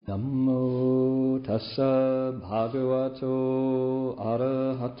Namo tassa bhagavato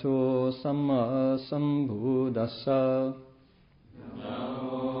arahato samma sambuddhassa.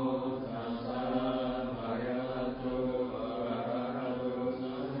 Namo tassa bhagavato arahato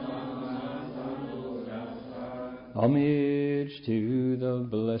samma sambuddhassa. Homage to the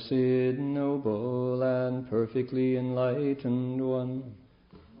blessed, noble, and perfectly enlightened one.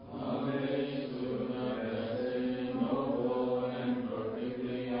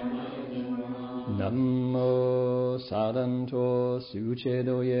 Namo Sadanto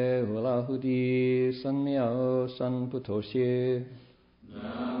Suchedoye Ulahudi Sanmyao Sanputoshe.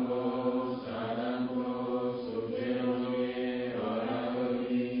 Namo Sadanto Suchedoye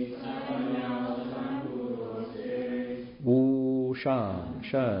Ulahudi Sanmyao Sanputoshe. Wu Shang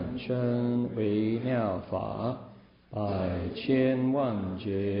Shen Shen Wei Miao Fa Ai Qian Wan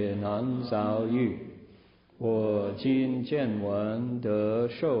Jie Nan Zao Yu Wo Jin Jian Wen De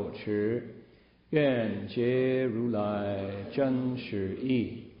Shou Chi Yuan Jie Ru Lai Zhen Shi Yi.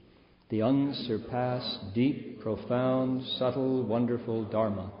 The unsurpassed, deep, profound, subtle, wonderful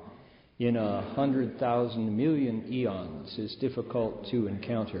Dharma in 100,000 million eons is difficult to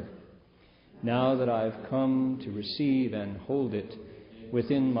encounter. Now that I've come to receive and hold it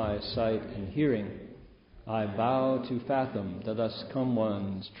within my sight and hearing, I vow to fathom the thus come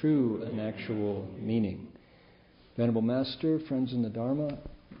one's true and actual meaning. Venerable Master, friends in the Dharma,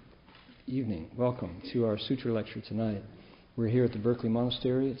 evening. Welcome to our sutra lecture tonight. We're here at the Berkeley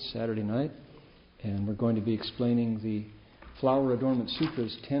Monastery. It's Saturday night, and we're going to be explaining the Flower Adornment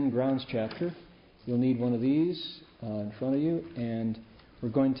Sutra's 10 Grounds chapter. You'll need one of these in front of you, and we're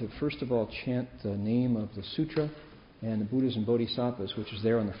going to first of all chant the name of the sutra and the Buddhas and Bodhisattvas, which is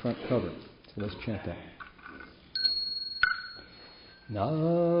there on the front cover. So let's chant that.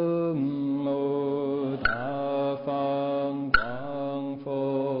 Namo Tafang Guang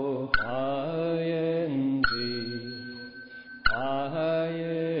Fo Huayan Ji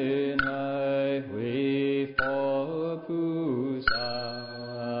Huayan Hai Hui Fo Pu Sa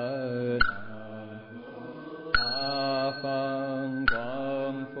Tafang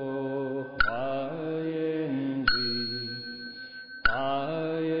Guang Fo Huayan Ji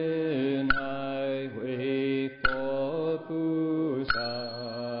Huayan Hai Hui Fo Pu Sa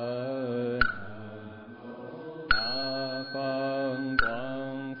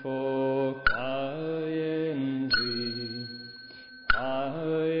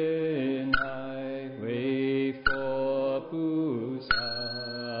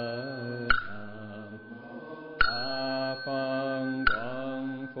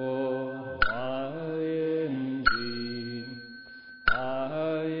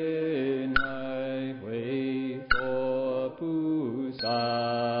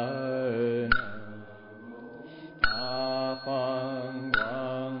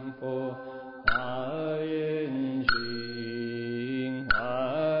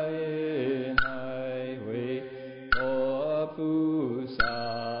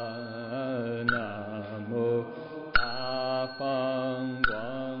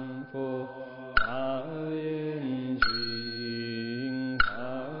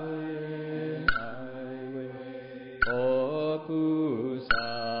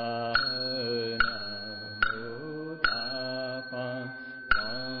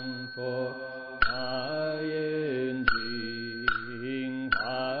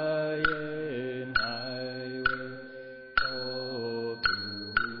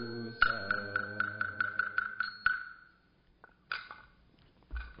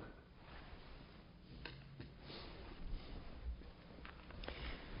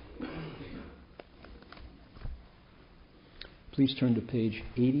Please turn to page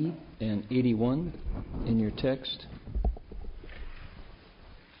 80 and 81 in your text.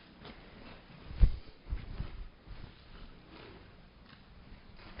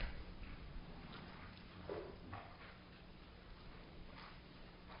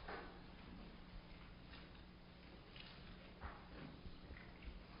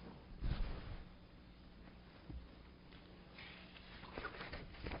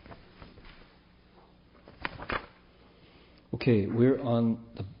 Okay, we're on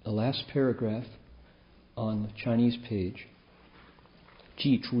the last paragraph on the Chinese page.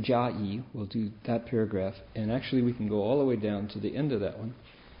 Ji Chu Jia Yi, we'll do that paragraph. And actually we can go all the way down to the end of that one,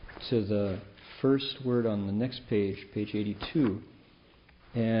 to the first word on the next page, page 82.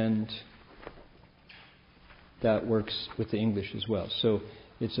 And that works with the English as well. So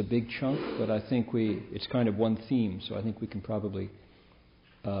it's a big chunk, but I think it's kind of one theme, so I think we can probably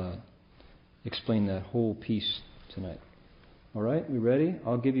explain that whole piece tonight. All right, we ready?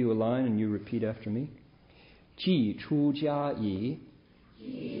 I'll give you a line and you repeat after me. Ji Chu Jia Yi.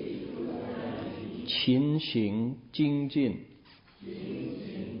 勤行精进，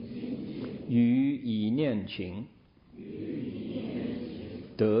于一念勤，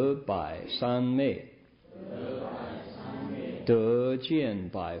得百三昧，得见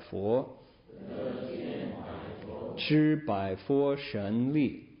百佛，知百佛神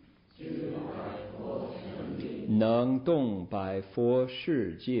力，能动百佛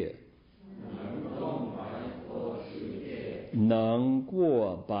世界，能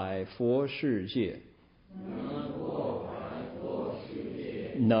过百佛世界，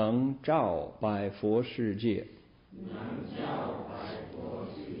能照百佛世界，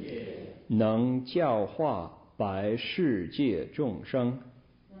能教化百世界众生，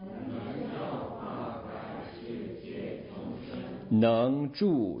能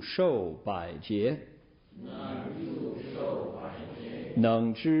助受百劫，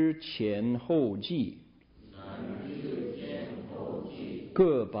能知前后继，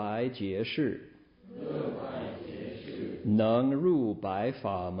各百劫事，能入百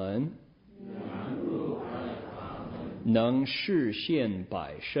法门，能示现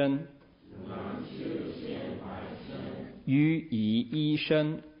百身，于以一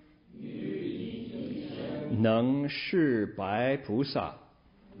身，能示百菩萨，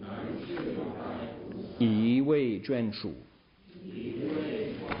以为专属。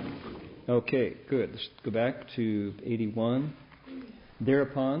Okay, good. Let's go back to 81.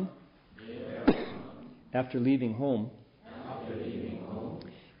 Thereupon, after leaving home,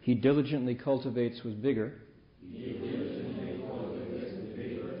 he diligently cultivates with vigor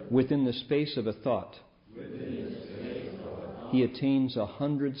within the space of a thought. He attains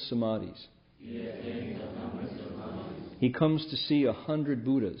 100 samadhis. He comes to see 100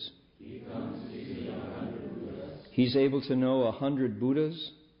 Buddhas. He's able to know 100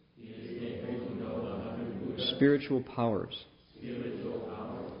 Buddhas, spiritual powers.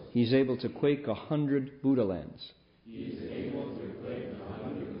 He's able to quake 100 Buddha lands.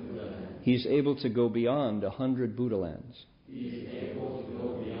 He's able to go beyond 100 Buddha lands.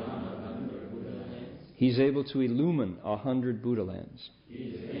 He's able to illumine 100 Buddha lands.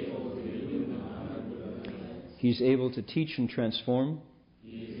 He's able to teach and transform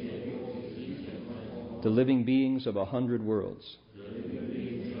the living beings of 100 worlds.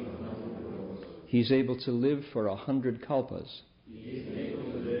 He's able to live for 100 kalpas.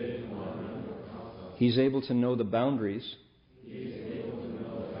 He's able to know the boundaries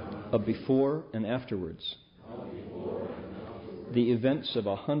of before and afterwards. The events of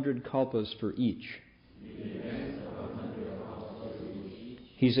 100 kalpas for each.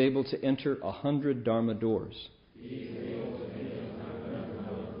 He's able to enter 100 Dharma doors.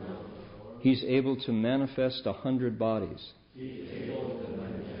 He's able to manifest 100 bodies.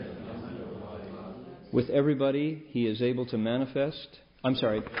 With everybody, he is able to manifest. I'm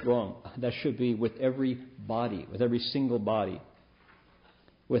sorry, wrong. That should be with every body, with every single body.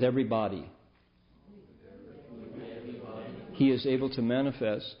 With every body. He is able to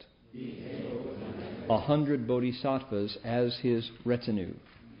manifest 100 bodhisattvas as his retinue.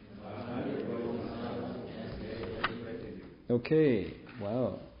 Okay,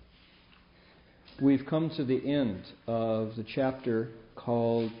 wow. We've come to the end of the chapter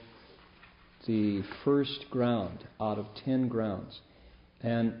called the first ground out of 10 grounds.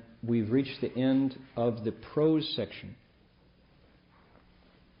 And we've reached the end of the prose section.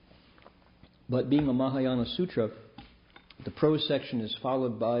 But being a Mahayana Sutra, the prose section is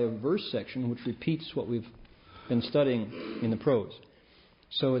followed by a verse section which repeats what we've been studying in the prose.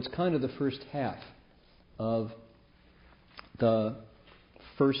 So it's kind of the first half of the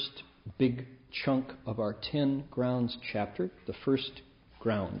first big chunk of our 10 grounds chapter, the first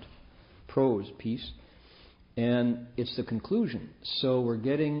ground, prose piece. And it's the conclusion. So we're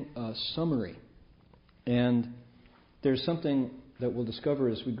getting a summary. And there's something that we'll discover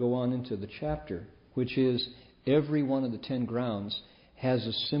as we go on into the chapter, which is every one of the 10 grounds has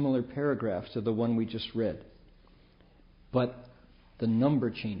a similar paragraph to the one we just read. But the number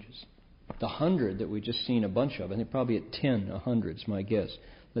changes. The 100 that we've just seen a bunch of, I think probably at 10, 100 is my guess.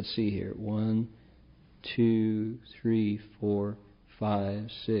 Let's see here. 1, 2, 3, 4, 5,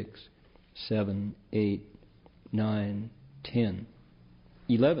 6, 7, 8, 9, 10,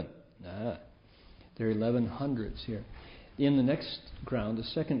 11. There are 11 hundreds here. In the next ground, the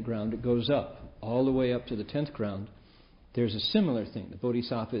second ground, it goes up, all the way up to the 10th ground. There's a similar thing. The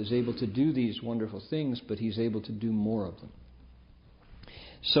Bodhisattva is able to do these wonderful things, but he's able to do more of them.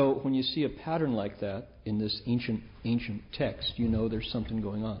 So when you see a pattern like that in this ancient text, you know there's something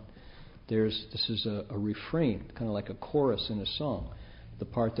going on. This is a refrain, kind of like a chorus in a song, the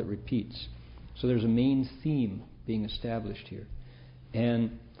part that repeats. So there's a main theme being established here.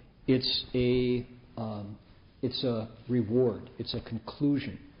 And it's a reward. It's a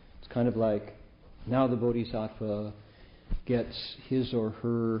conclusion. It's kind of like now the Bodhisattva gets his or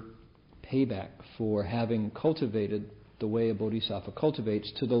her payback for having cultivated the way a Bodhisattva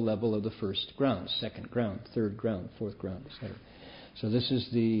cultivates to the level of the first ground, second ground, third ground, fourth ground, etc. So this is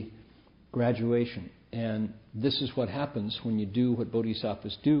the graduation. And this is what happens when you do what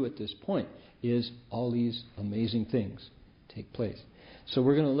Bodhisattvas do at this point, is all these amazing things take place. So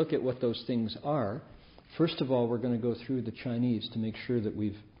we're going to look at what those things are. First of all, we're going to go through the Chinese to make sure that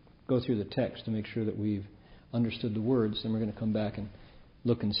go through the text to make sure that we've understood the words. Then we're going to come back and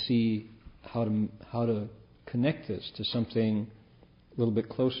look and see how to connect this to something a little bit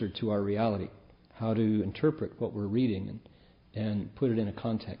closer to our reality, how to interpret what we're reading and put it in a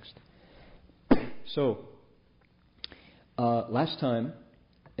context. So, last time,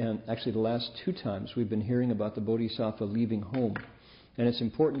 and actually the last two times, we've been hearing about the Bodhisattva leaving home. And it's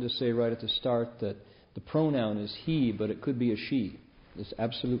important to say right at the start that the pronoun is he, but it could be a she. It's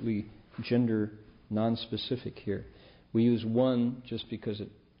absolutely gender non-specific here. We use one just because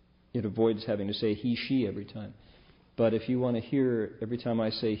it avoids having to say he, she every time. But if you want to hear, every time I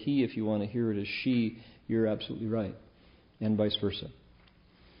say he, if you want to hear it as she, you're absolutely right. And vice versa.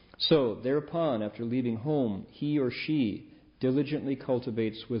 So, thereupon, after leaving home, he or she diligently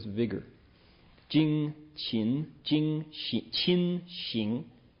cultivates with vigor. Jing, qin, jing, qin, xing,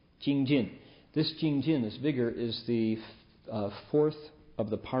 jing, jin. This jing, jin, this vigor, is the fourth of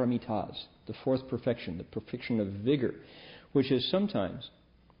the paramitas, the fourth perfection, the perfection of vigor, which is sometimes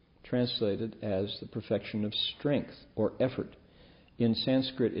translated as the perfection of strength or effort. In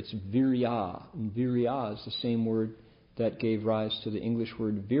Sanskrit, it's virya. And virya is the same word that gave rise to the English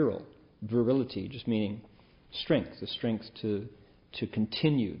word virile, virility, just meaning strength, the strength to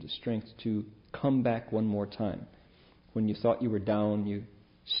continue, the strength to come back one more time. When you thought you were down, you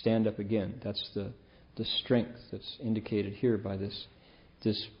stand up again. That's the strength that's indicated here by this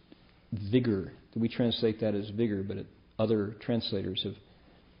vigor. We translate that as vigor, but other translators have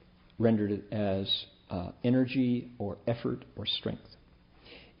rendered it as energy or effort or strength.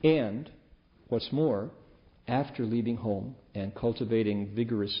 And what's more, after leaving home and cultivating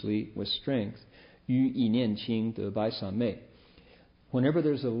vigorously with strength, yu yi nian qing de bai san mei. Whenever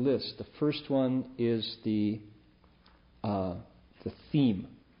there's a list, the first one is the theme,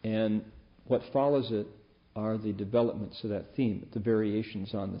 and what follows it are the developments of that theme, the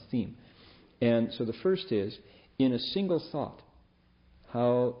variations on the theme. And so the first is, in a single thought.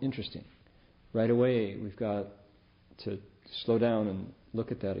 How interesting. Right away, we've got to slow down and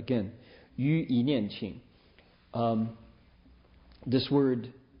look at that again. Yu yi nian qing. This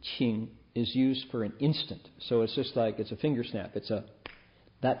word qing is used for an instant. So it's just like it's a finger snap. It's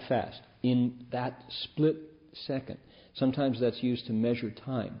that fast. In that split second. Sometimes that's used to measure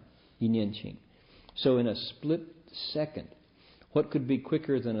time. Yi nian qing. So in a split second, what could be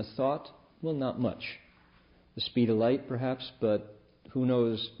quicker than a thought? Well, not much. The speed of light, perhaps, but who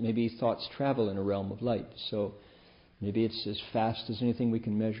knows, maybe thoughts travel in a realm of light. So maybe it's as fast as anything we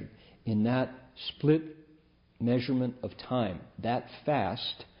can measure. In that split measurement of time, that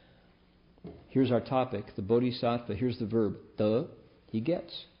fast, here's our topic, the Bodhisattva, here's the verb, he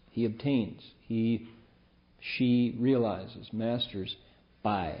gets, he obtains, she realizes, masters,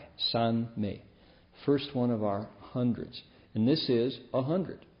 bai, san, mei. First one of our hundreds. And this is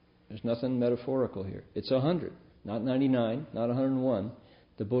 100. There's nothing metaphorical here. It's 100, not 99, not 101.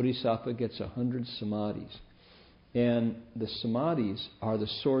 The Bodhisattva gets 100 samadhis. And the samadhis are the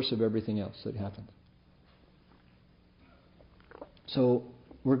source of everything else that happens. So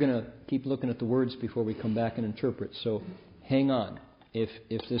we're going to keep looking at the words before we come back and interpret. So hang on. If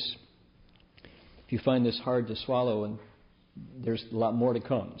you find this hard to swallow, and there's a lot more to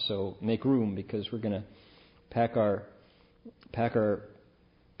come, so make room, because we're going to pack our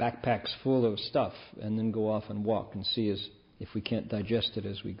backpacks full of stuff and then go off and walk and see if we can't digest it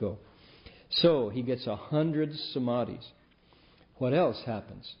as we go. So he gets 100 samadhis. What else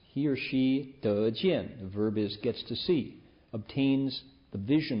happens? He or she de jian, the verb is gets to see, obtains the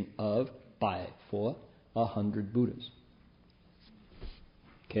vision of bai, for 100 Buddhas.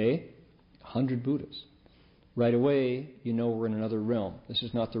 Okay? 100 Buddhas. Right away, you know we're in another realm. This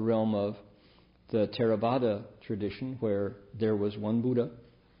is not the realm of the Theravada tradition, where there was one Buddha,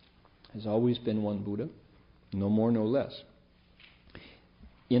 has always been one Buddha, no more, no less.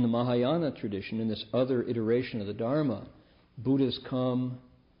 In the Mahayana tradition, in this other iteration of the Dharma, Buddhas come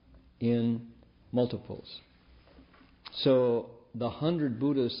in multiples. So the 100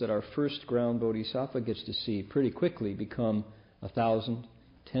 Buddhas that our first ground Bodhisattva gets to see pretty quickly become 1,000,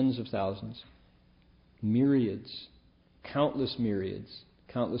 tens of thousands, myriads, countless myriads,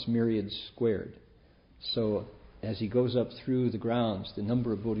 countless myriads squared. So as he goes up through the grounds, the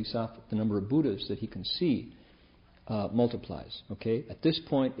number of bodhisattvas, the number of Buddhas that he can see multiplies. Okay, at this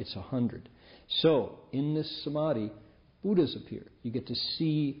point it's 100. So in this samadhi, Buddhas appear. You get to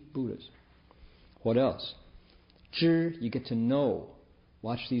see Buddhas. What else? Zhi, you get to know.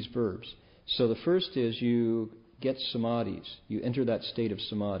 Watch these verbs. So the first is you get samadhis. You enter that state of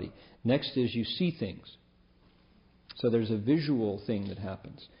samadhi. Next is you see things. So there's a visual thing that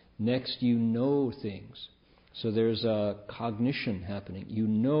happens. Next, you know things. So there's a cognition happening. You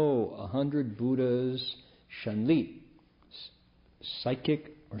know 100 Buddhas, shanli,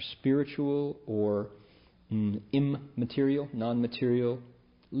 psychic or spiritual or immaterial, non-material,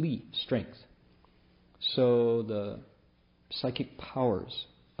 li, strength. So the psychic powers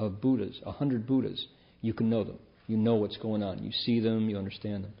of Buddhas, 100 Buddhas, you can know them. You know what's going on. You see them, you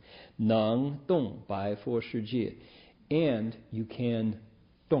understand them. Nang dong bai fo shi jie. And you can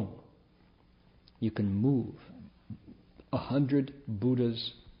dong. You can move 100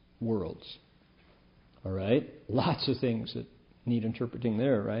 Buddhas' worlds. All right? Lots of things that need interpreting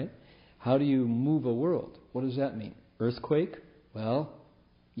there, right? How do you move a world? What does that mean? Earthquake? Well,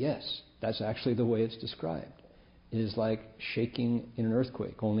 yes, that's actually the way it's described. It is like shaking in an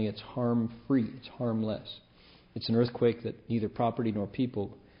earthquake, only it's harm-free, it's harmless. It's an earthquake that neither property nor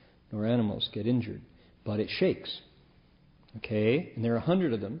people nor animals get injured, but it shakes. Okay? And there are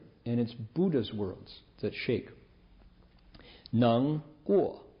 100 of them, and it's Buddha's worlds that shake. Nang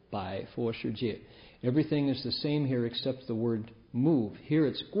guo bai fo shi jie. Everything is the same here except the word move. Here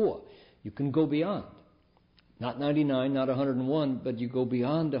it's guo. You can go beyond. Not 99, not 101, but you go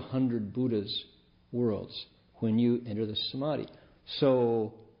beyond 100 Buddha's worlds when you enter the samadhi.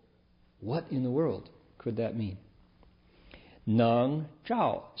 So, what in the world could that mean? Nang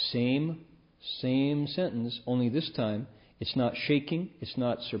zhao, same sentence, only this time it's not shaking, it's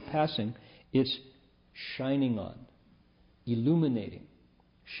not surpassing, it's shining on, illuminating,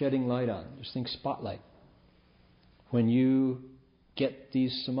 shedding light on. Just think spotlight. When you get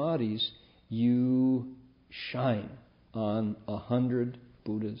these samadhis, you shine on 100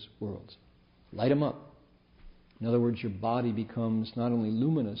 Buddha's worlds. Light them up. In other words, your body becomes not only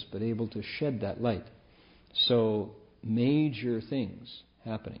luminous, but able to shed that light. So, major things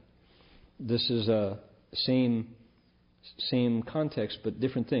happening. This is a same context, but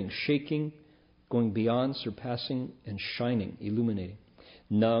different things. Shaking, going beyond, surpassing, and shining, illuminating.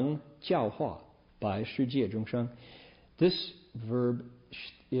 Nang jiao hua bai shi jie zhong shang. This verb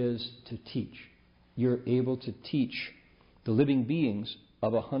is to teach. You're able to teach the living beings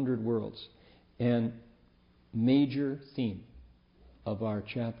of 100 worlds. And major theme of our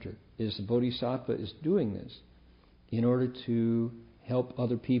chapter is the Bodhisattva is doing this in order to help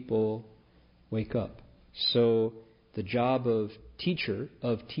other people wake up. So the job of teacher,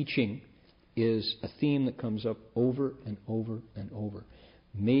 of teaching, is a theme that comes up over and over and over.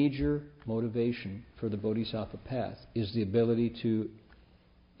 Major motivation for the Bodhisattva path is the ability to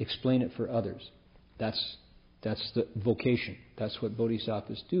explain it for others. That's the vocation. That's what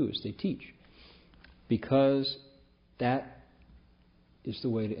Bodhisattvas do, is they teach. Because that is the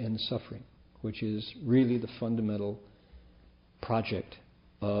way to end suffering, which is really the fundamental project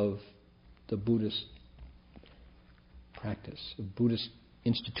of the Buddhist practice, the Buddhist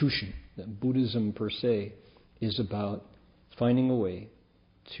institution. That Buddhism per se is about finding a way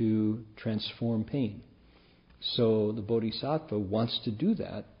to transform pain. So the Bodhisattva wants to do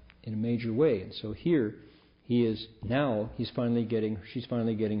that in a major way. And so here she's finally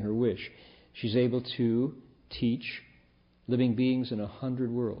getting her wish. She's able to teach living beings in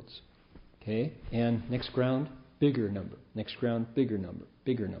 100 worlds. Okay? And next ground, bigger number. Next ground, bigger number.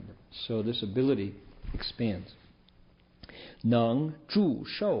 Bigger number. So this ability expands. Nang zhu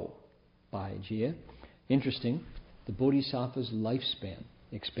shou bai jie. Interesting. The Bodhisattva's lifespan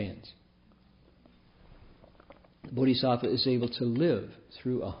expands. The Bodhisattva is able to live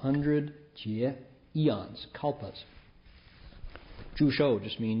through 100 jie, eons, kalpas. Zhu shou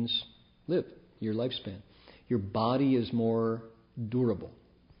just means live, your lifespan. Your body is more durable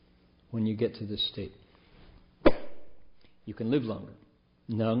when you get to this state. You can live longer.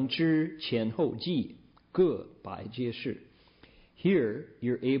 Nang zhi qian hou ji, ge bai jie shi. Here,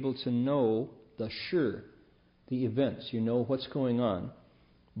 you're able to know the shi, the events. You know what's going on.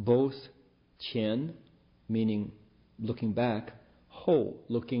 Both qian, meaning looking back, hou,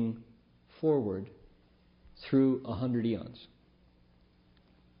 looking forward, through 100 eons.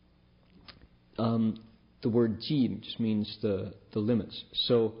 The word ji just means the limits.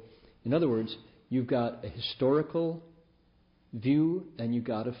 So, in other words, you've got a historical view and you've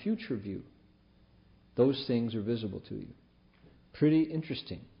got a future view. Those things are visible to you. Pretty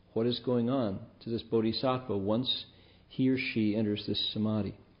interesting. What is going on to this bodhisattva once he or she enters this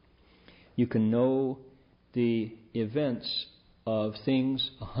samadhi? You can know the events of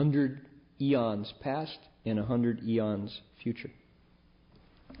things 100 eons past and 100 eons future.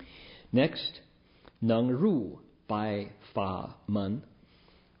 Next, Nang Ru Bai Fa Man.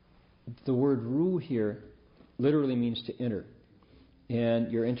 The word Ru here literally means to enter.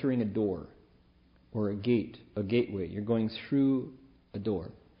 And you're entering a door or a gate, a gateway. You're going through a door.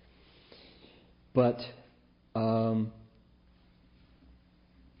 But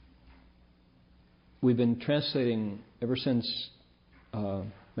we've been translating ever since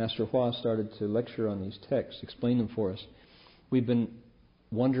Master Hua started to lecture on these texts, explain them for us. We've been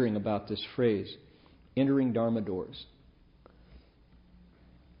wondering about this phrase, entering Dharma doors.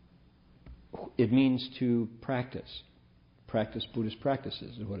 It means to practice. Practice Buddhist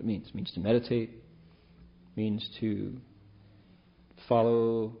practices is what it means. It means to meditate. It means to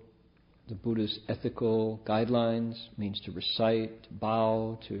follow the Buddha's ethical guidelines. It means to recite, to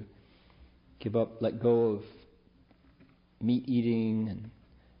bow, to give up, let go of meat eating and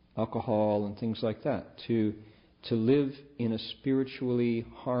alcohol and things like that. To live in a spiritually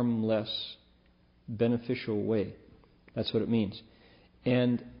harmless, beneficial way. That's what it means.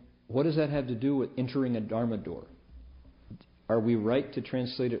 And what does that have to do with entering a Dharma door? Are we right to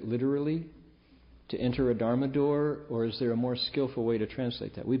translate it literally, to enter a Dharma door, or is there a more skillful way to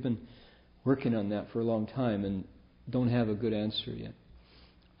translate that? We've been working on that for a long time and don't have a good answer yet.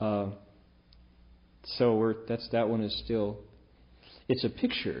 So that one is still, it's a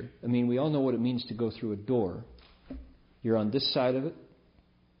picture. I mean, we all know what it means to go through a door. You're on this side of it.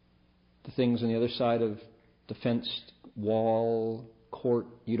 The things on the other side of the fenced wall, court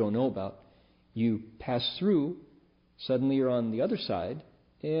you don't know about. You pass through, suddenly you're on the other side,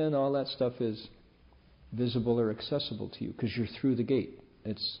 and all that stuff is visible or accessible to you because you're through the gate.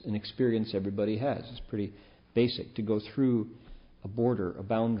 It's an experience everybody has. It's pretty basic to go through a border, a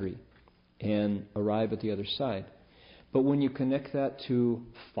boundary, and arrive at the other side. But when you connect that to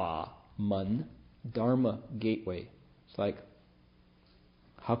Fa Man, Dharma gateway, it's like,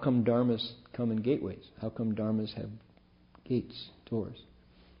 how come Dharmas come in gateways? How come Dharmas have gates, doors?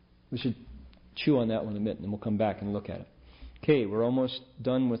 We should chew on that one a minute, and then we'll come back and look at it. Okay, we're almost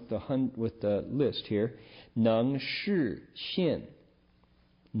done with the list here. Nang Shi Xian.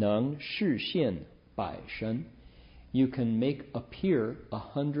 Nang Shi Xian Bai Shen. You can make appear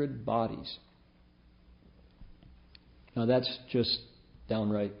 100 bodies. Now that's just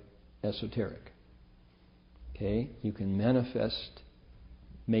downright esoteric. Okay, you can manifest,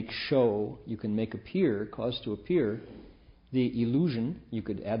 make show, you can make appear, cause to appear the illusion, you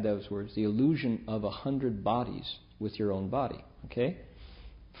could add those words, the illusion of 100 bodies with your own body. Okay?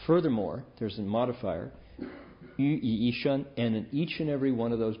 Furthermore, there's a modifier, yu yi shen, and in each and every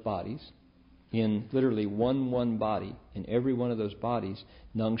one of those bodies, in literally one body, in every one of those bodies,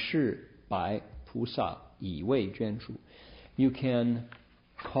 nang shi bai pu sa yi wei juan shu. You can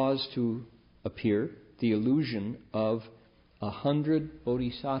cause to appear the illusion of 100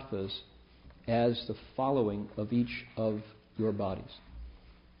 bodhisattvas as the following of each of your bodies.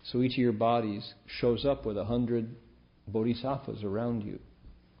 So each of your bodies shows up with 100 bodhisattvas around you.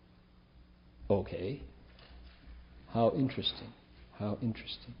 Okay. How interesting. How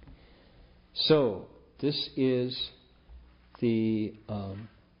interesting. So, this is the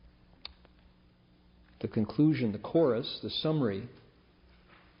conclusion, the chorus, the summary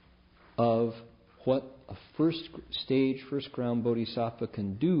of what a first stage, first ground bodhisattva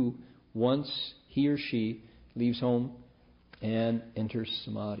can do once he or she leaves home and enters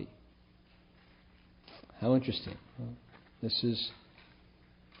samadhi. How interesting. This is,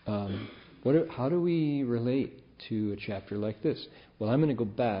 how do we relate to a chapter like this? Well, I'm going to go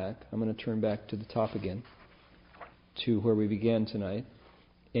back. I'm going to turn back to the top again, to where we began tonight,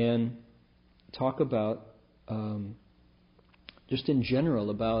 and talk about, just in general,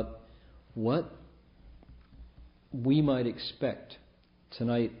 about what we might expect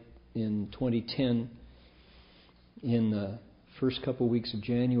tonight in 2010, in the first couple of weeks of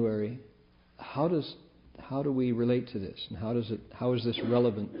January. How do we relate to this, and how is this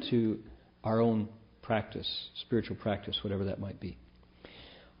relevant to our own practice, spiritual practice, whatever that might be?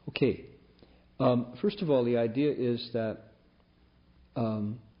 Okay. First of all, the idea is that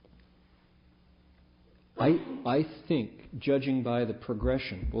I think, judging by the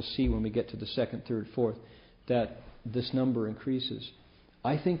progression, we'll see when we get to the second, third, fourth, that this number increases.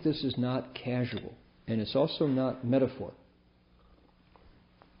 I think this is not casual, and it's also not metaphor.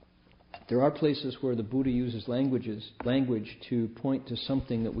 There are places where the Buddha uses language to point to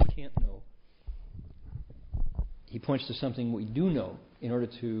something that we can't know. he points to something we do know in order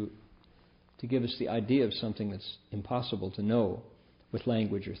to give us the idea of something that's impossible to know with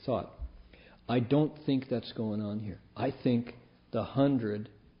language or thought. I don't think that's going on here. I think the 100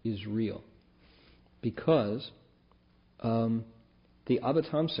 is real. Because the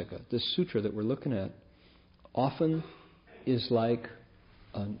Abhitamsaka, this sutra that we're looking at, often is like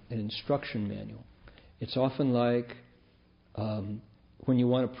an instruction manual. It's often like when you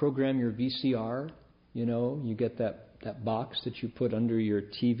want to program your VCR, you get that box that you put under your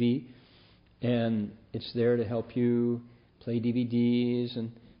TV, and it's there to help you play DVDs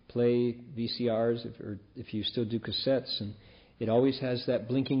and play VCRs, if you still do cassettes, and it always has that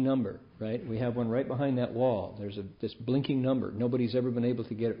blinking number, right? We have one right behind that wall. There's this blinking number. Nobody's ever been able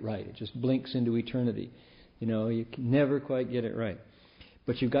to get it right. It just blinks into eternity. You can never quite get it right.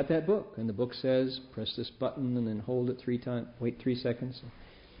 But you've got that book, and the book says, press this button and then hold it 3 times, wait 3 seconds.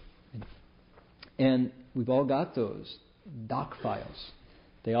 And we've all got those doc files.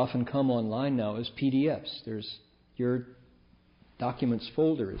 They often come online now as PDFs. Your documents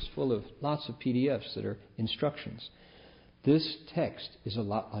folder is full of lots of PDFs that are instructions. This text is a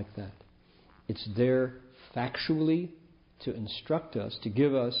lot like that. It's there factually to instruct us, to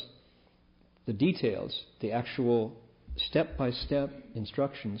give us the details, the actual step-by-step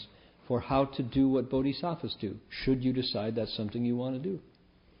instructions for how to do what bodhisattvas do, should you decide that's something you want to do.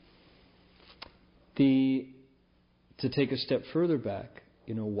 To take a step further back,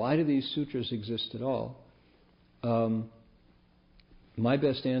 why do these sutras exist at all? My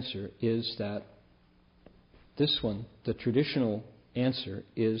best answer is that this one, the traditional answer,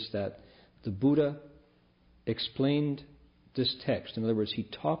 is that the Buddha explained this text. In other words, he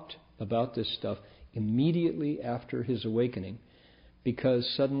talked about this stuff immediately after his awakening, because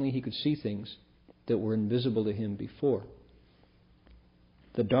suddenly he could see things that were invisible to him before.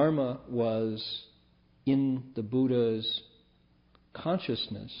 The Dharma was in the Buddha's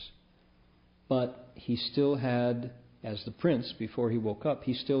consciousness, but he still had, as the prince before he woke up,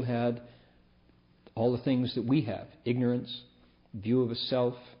 he still had all the things that we have: ignorance, view of a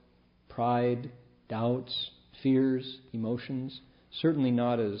self, pride, doubts, fears, emotions. Certainly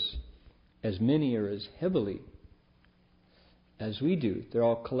not as many or as heavily as we do. They're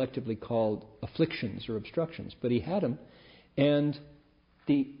all collectively called afflictions or obstructions. But he had them, and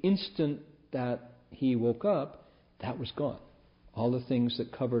the instant that he woke up, that was gone. All the things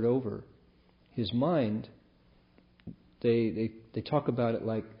that covered over his mind, they talk about it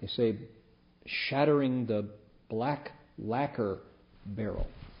like, they say, shattering the black lacquer barrel.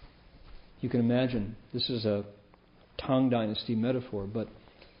 You can imagine, this is a Tang Dynasty metaphor, but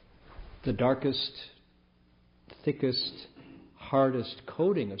the darkest, thickest, hardest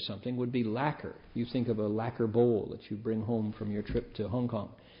coating of something would be lacquer. You think of a lacquer bowl that you bring home from your trip to Hong Kong,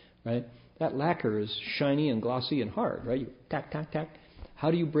 right? That lacquer is shiny and glossy and hard, right? You tack, tack, tack. How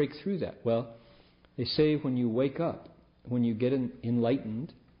do you break through that? Well, they say when you wake up, when you get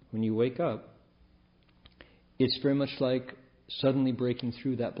enlightened, when you wake up, it's very much like suddenly breaking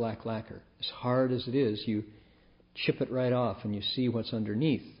through that black lacquer. As hard as it is, you chip it right off and you see what's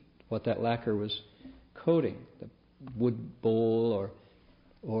underneath, what that lacquer was coating, the wood bowl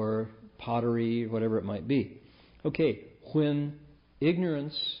or pottery, whatever it might be. Okay, when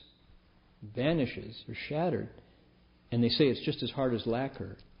ignorance vanishes or shattered, and they say it's just as hard as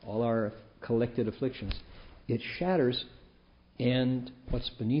lacquer, all our collected afflictions, it shatters, and what's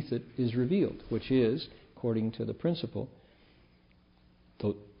beneath it is revealed, which is, according to the principle,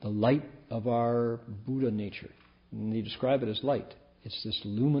 the light of our Buddha nature. And they describe it as light. It's this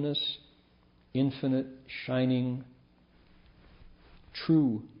luminous, infinite, shining,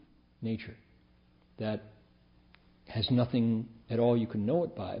 true nature that has nothing at all you can know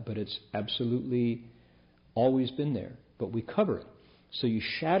it by, but it's absolutely always been there. But we cover it. So you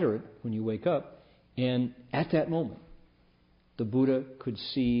shatter it when you wake up, and at that moment, the Buddha could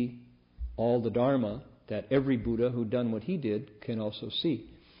see all the Dharma that every Buddha who'd done what he did can also see.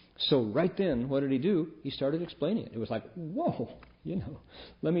 So right then, what did he do? He started explaining it. It was like, whoa,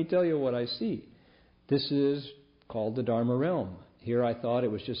 let me tell you what I see. This is called the Dharma realm. Here I thought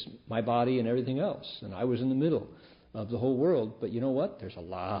it was just my body and everything else, and I was in the middle of the whole world. But you know what? There's a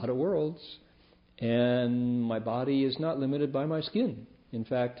lot of worlds, and my body is not limited by my skin. In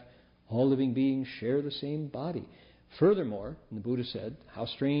fact, all living beings share the same body. Furthermore, and the Buddha said, how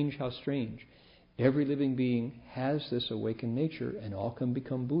strange, how strange. Every living being has this awakened nature, and all can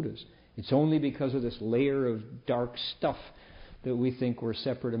become Buddhas. It's only because of this layer of dark stuff that we think we're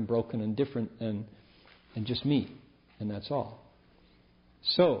separate and broken and different and just me, and that's all.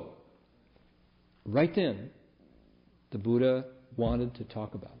 So, right then, the Buddha wanted to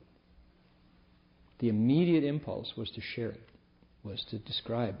talk about it. the immediate impulse was to share it, was to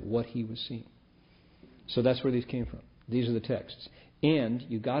describe what he was seeing. So that's where these came from. These are the texts. And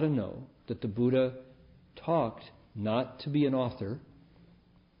you got to know that the Buddha talked not to be an author,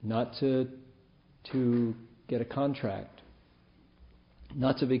 not to get a contract,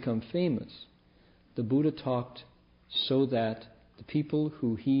 not to become famous. The Buddha talked so that the people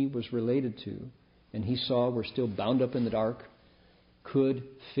who he was related to and he saw were still bound up in the dark could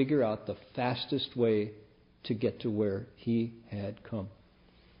figure out the fastest way to get to where he had come.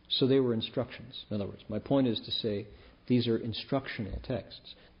 So they were instructions. In other words, my point is to say these are instructional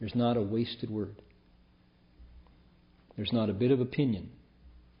texts. There's not a wasted word. There's not a bit of opinion.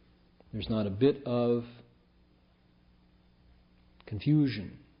 There's not a bit of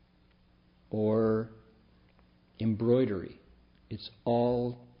confusion or embroidery. It's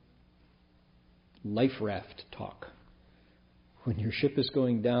all life raft talk. When your ship is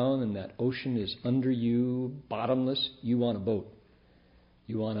going down and that ocean is under you, bottomless, you want a boat.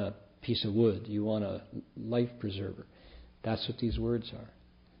 You want a piece of wood. You want a life preserver. That's what these words are.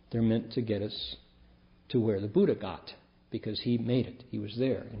 They're meant to get us to where the Buddha got, because he made it. He was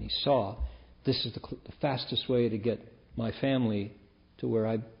there and he saw this is the fastest way to get my family to where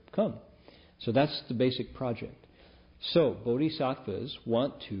I've come. So that's the basic project. So bodhisattvas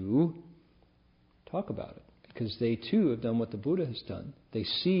want to talk about it because they too have done what the Buddha has done. They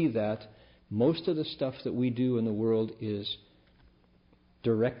see that most of the stuff that we do in the world is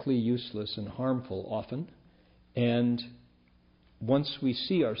directly useless and harmful often. And once we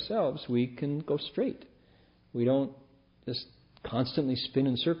see ourselves, we can go straight. We don't just constantly spin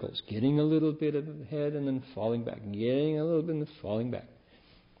in circles, getting a little bit ahead and then falling back, getting a little bit and then falling back.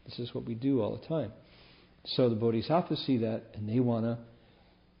 This is what we do all the time. So the bodhisattvas see that and they want to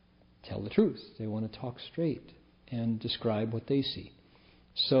tell the truth. They want to talk straight and describe what they see.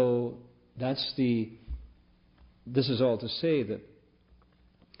 So this is all to say that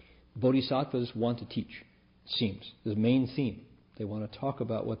bodhisattvas want to teach, it seems. The main theme. They want to talk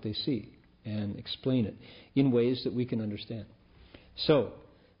about what they see and explain it in ways that we can understand. So,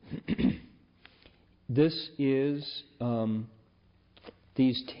 this is,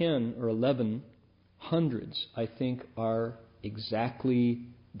 these 10 or 11 hundreds, I think, are exactly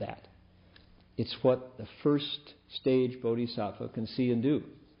that. It's what the first stage bodhisattva can see and do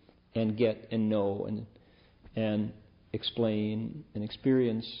and get and know and explain and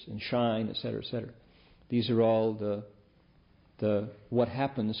experience and shine, etc., etc. These are all the what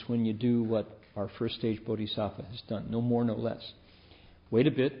happens when you do what our first stage bodhisattva has done. No more, no less. Wait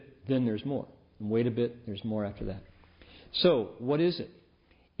a bit, then there's more. And wait a bit, there's more after that. So, what is it?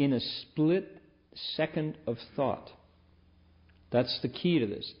 In a split second of thought, that's the key to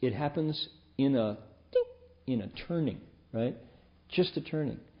this. It happens in a turning, right? Just a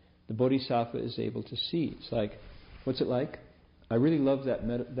turning. The bodhisattva is able to see. It's like, what's it like? I really love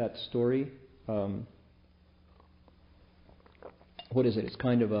that story. What is it? It's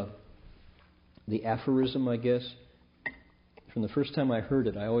kind of the aphorism, I guess. From the first time I heard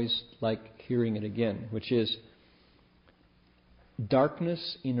it, I always like hearing it again, which is,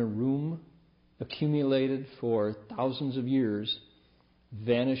 darkness in a room accumulated for thousands of years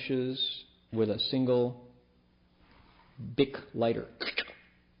vanishes with a single Bic lighter.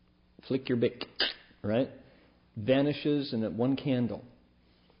 Flick your Bic, right? Vanishes in one candle.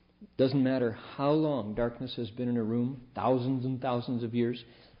 Doesn't matter how long darkness has been in a room, thousands and thousands of years,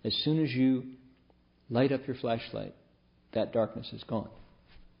 as soon as you light up your flashlight, that darkness is gone.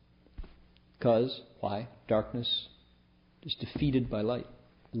 Because, why? Darkness is defeated by light.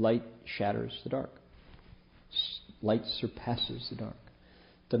 Light shatters the dark. Light surpasses the dark.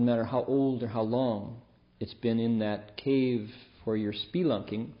 Doesn't matter how old or how long it's been in that cave for your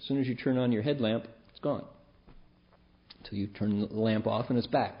spelunking, as soon as you turn on your headlamp, it's gone. Until you turn the lamp off and it's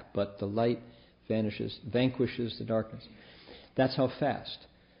back. But the light vanquishes the darkness. That's how fast.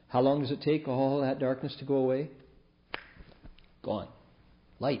 How long does it take all that darkness to go away? Gone.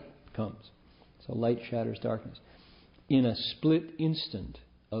 Light comes. So light shatters darkness. In a split instant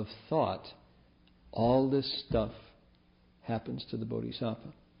of thought, all this stuff happens to the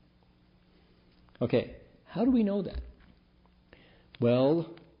bodhisattva. Okay, how do we know that?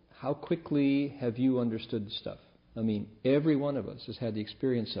 Well, how quickly have you understood the stuff? I mean, every one of us has had the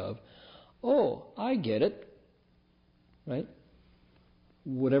experience of, oh, I get it, right?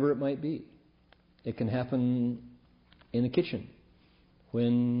 Whatever it might be. It can happen in the kitchen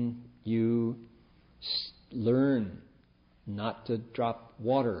when you learn not to drop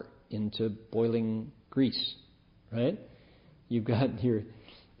water into boiling grease, right? You've got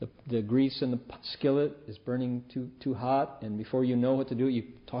the grease in the skillet is burning too hot, and before you know what to do, you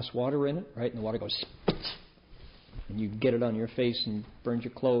toss water in it, right? And the water goes, and you get it on your face and burns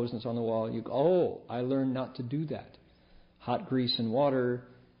your clothes, and it's on the wall. You go, oh, I learned not to do that. Hot grease and water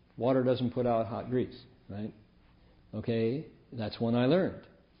doesn't put out hot grease, right? Okay, that's one I learned.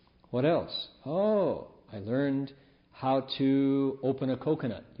 What else? Oh, I learned how to open a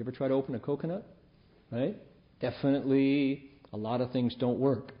coconut. You ever try to open a coconut? Right? Definitely a lot of things don't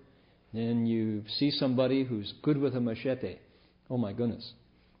work. Then you see somebody who's good with a machete. Oh my goodness.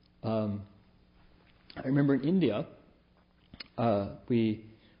 I remember in India, we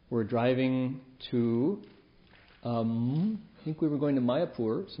were driving to, I think we were going to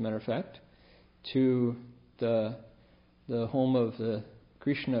Mayapur, as a matter of fact, to the home of the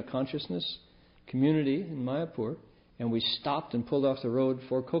Krishna consciousness community in Mayapur, and we stopped and pulled off the road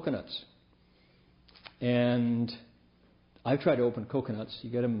for coconuts. And I've tried to open coconuts. You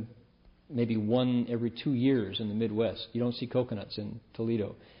get them maybe one every 2 years in the Midwest. You don't see coconuts in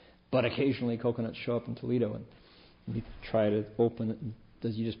Toledo. But occasionally coconuts show up in Toledo, and you try to open it, and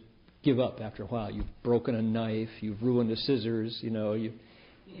you just give up after a while. You've broken a knife, you've ruined the scissors, you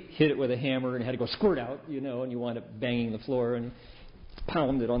hit it with a hammer and it had to go squirt out, and you wind up banging the floor and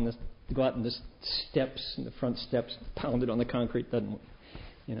pound it on the, go out in the steps, in the front steps, pound it on the concrete, doesn't,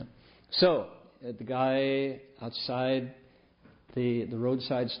 So, the guy outside the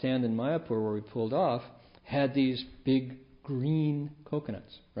roadside stand in Mayapur where we pulled off had these big green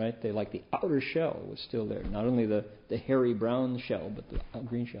coconuts, right? They, like, the outer shell was still there. Not only the hairy brown shell, but the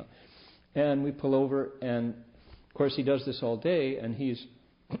green shell. And we pull over, and of course he does this all day, and he's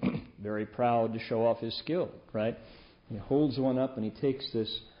very proud to show off his skill, right? He holds one up and he takes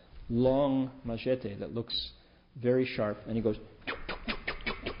this long machete that looks very sharp, and he goes,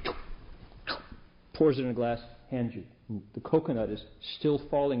 pours it in a glass, hands you. And the coconut is still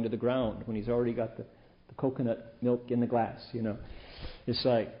falling to the ground when he's already got the coconut milk in the glass, It's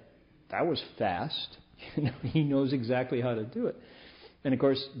like, that was fast. He knows exactly how to do it. And of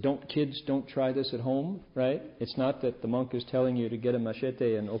course, kids don't try this at home, right? It's not that the monk is telling you to get a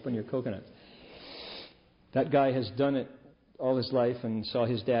machete and open your coconut. That guy has done it all his life and saw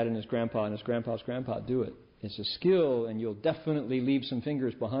his dad and his grandpa's grandpa do it. It's a skill, and you'll definitely leave some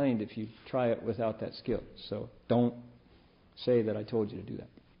fingers behind if you try it without that skill. So don't say that I told you to do that.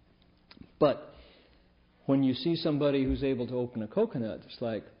 But when you see somebody who's able to open a coconut, it's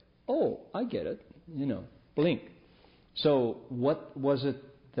like, oh, I get it, blink. So what was it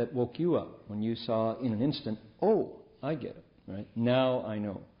that woke you up when you saw in an instant, oh, I get it, right? Now I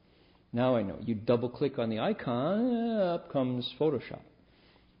know. You double click on the icon, up comes Photoshop.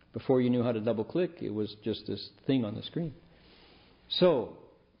 Before you knew how to double click, it was just this thing on the screen. So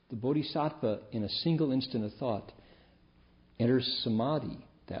the Bodhisattva, in a single instant of thought, enters samadhi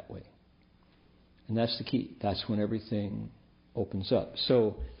that way. And that's the key. That's when everything opens up.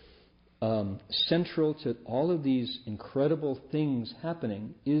 So central to all of these incredible things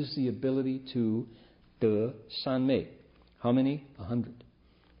happening is the ability to de sanmei. How many? 100.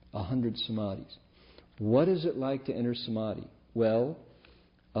 100 samadhis. What is it like to enter samadhi? Well,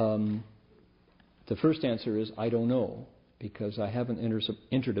 the first answer is I don't know, because I haven't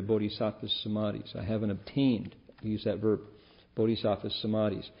entered a bodhisattva's samadhis. I haven't obtained, use that verb, bodhisattva's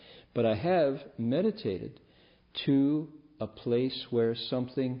samadhis. But I have meditated to a place where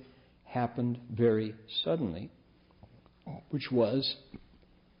something happened very suddenly, which was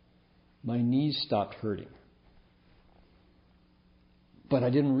my knees stopped hurting. But I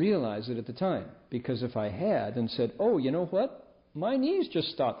didn't realize it at the time, because if I had and said, oh, you know what? My knees just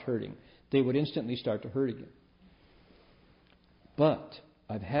stopped hurting, they would instantly start to hurt again. But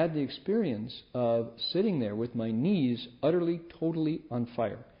I've had the experience of sitting there with my knees utterly, totally on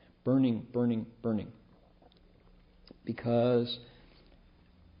fire, burning, because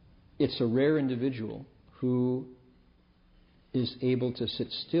it's a rare individual who is able to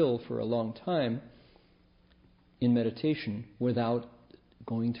sit still for a long time in meditation without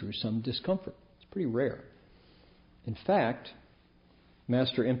going through some discomfort. It's pretty rare. In fact,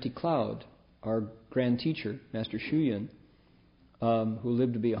 Master Empty Cloud, our grand teacher, Master Shuyan, who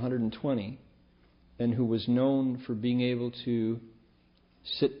lived to be 120, and who was known for being able to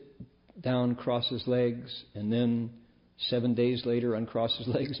sit down, cross his legs, and then 7 days later uncross his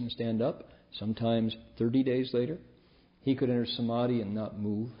legs and stand up, sometimes 30 days later, he could enter samadhi and not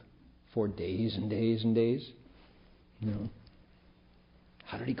move for days and days and days.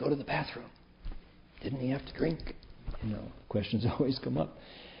 How did he go to the bathroom? Didn't he have to drink? Questions always come up.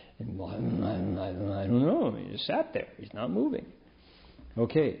 And I don't know. He just sat there. He's not moving.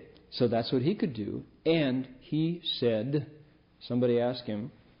 Okay, so that's what he could do. And he said, somebody asked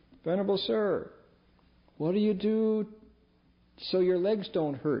him, Venerable Sir, what do you do so your legs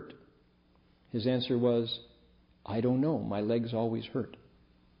don't hurt? His answer was, I don't know. My legs always hurt.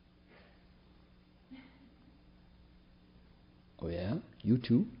 Oh yeah? You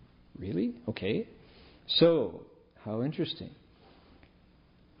too? Really? Okay. So, how interesting.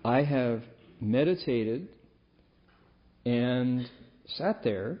 I have meditated and sat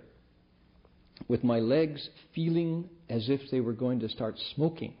there with my legs feeling as if they were going to start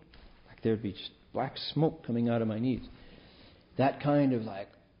smoking. Like there'd be just black smoke coming out of my knees. That kind of like,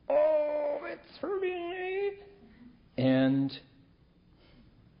 oh, it's hurting me. And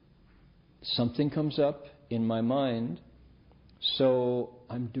something comes up in my mind, so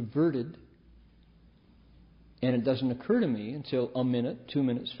I'm diverted. And it doesn't occur to me until a minute, 2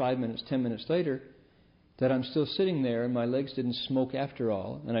 minutes, 5 minutes, 10 minutes later that I'm still sitting there and my legs didn't smoke after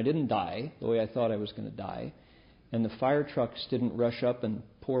all. And I didn't die the way I thought I was going to die. And the fire trucks didn't rush up and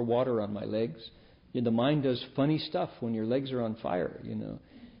pour water on my legs. The mind does funny stuff when your legs are on fire, you know.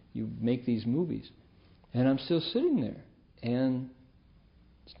 You make these movies. And I'm still sitting there. And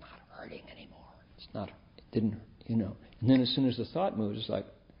it's not hurting anymore. It didn't, you know. And then as soon as the thought moves, it's like,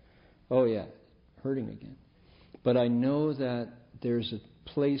 oh yeah, hurting again. But I know that there's a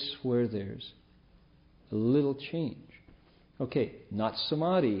place where there's a little change. Okay, not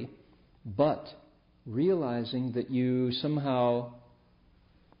samadhi, but realizing that you somehow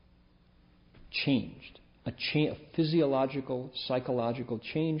changed. A physiological, psychological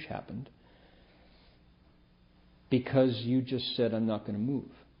change happened because you just said, I'm not going to move.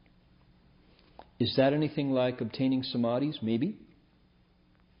 Is that anything like obtaining samadhis? Maybe.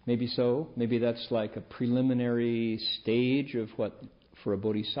 Maybe so. Maybe that's like a preliminary stage of what, for a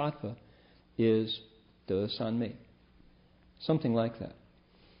bodhisattva, is de sanmei. Something like that.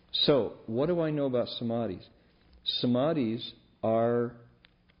 So, what do I know about samadhis? Samadhis are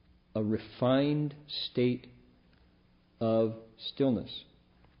a refined state of stillness.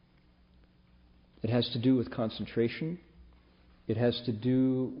 It has to do with concentration. It has to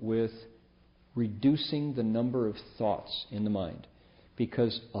do with reducing the number of thoughts in the mind.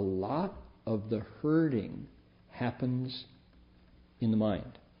 Because a lot of the hurting happens in the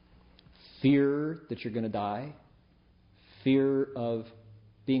mind. Fear that you're going to die. Fear of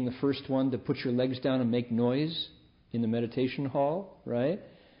being the first one to put your legs down and make noise in the meditation hall, right?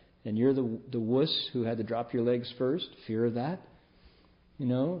 And you're the wuss who had to drop your legs first. Fear of that. You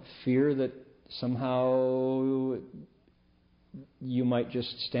know, fear that somehow you might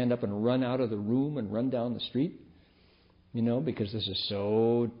just stand up and run out of the room and run down the street. You know, because this is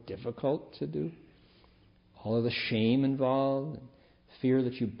so difficult to do. All of the shame involved. Fear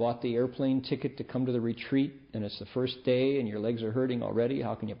that you bought the airplane ticket to come to the retreat and it's the first day and your legs are hurting already.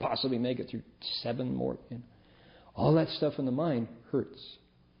 How can you possibly make it through 7 more? You know? All that stuff in the mind hurts.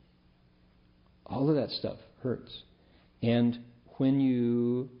 All of that stuff hurts. And when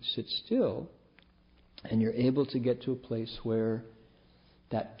you sit still and you're able to get to a place where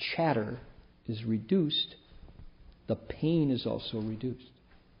that chatter is reduced, the pain is also reduced.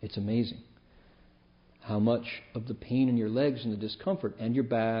 It's amazing how much of the pain in your legs and the discomfort and your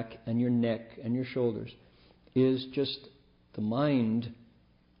back and your neck and your shoulders is just the mind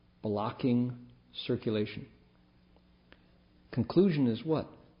blocking circulation. Conclusion is what?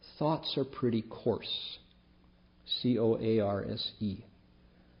 Thoughts are pretty coarse. C-O-A-R-S-E.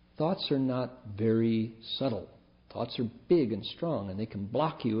 Thoughts are not very subtle. Thoughts are big and strong, and they can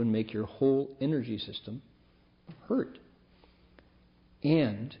block you and make your whole energy system hurt.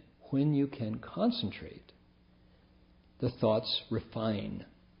 And when you can concentrate, the thoughts refine.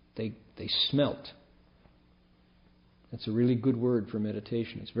 They smelt. That's a really good word for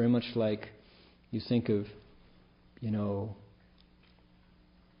meditation. It's very much like you think of, you know,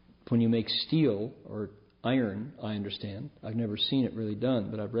 when you make steel or iron, I understand. I've never seen it really done,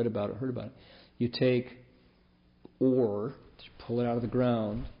 but I've read about it, heard about it. You take ore, pull it out of the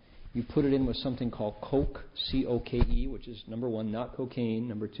ground, you put it in with something called coke, C-O-K-E, which is number 1, not cocaine,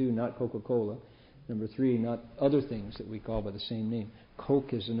 number 2, not Coca-Cola, number 3, not other things that we call by the same name.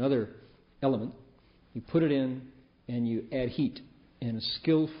 Coke is another element. You put it in and you add heat. And a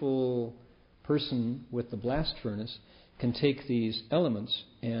skillful person with the blast furnace can take these elements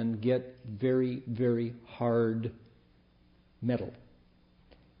and get very, very hard metal.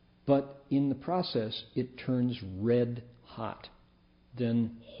 But in the process, it turns red hot,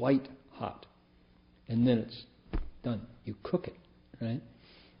 then white hot, and then it's done. You cook it, right?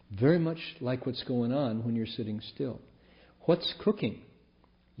 Very much like what's going on when you're sitting still. What's cooking?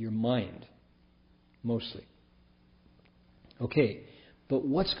 Your mind, mostly. Okay, but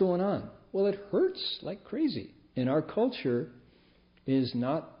what's going on? Well, it hurts like crazy. In our culture, is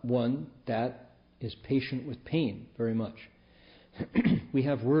not one that is patient with pain very much. We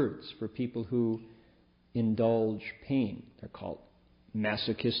have words for people who indulge pain. They're called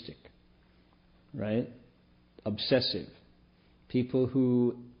masochistic, right? Obsessive. People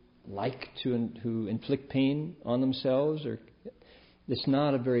who like who inflict pain on themselves. It's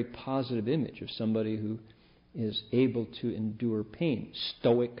not a very positive image of somebody who is able to endure pain.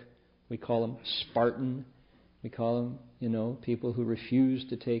 Stoic, we call them. Spartan, we call them, people who refuse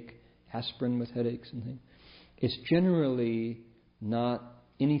to take aspirin with headaches and things. It's generally not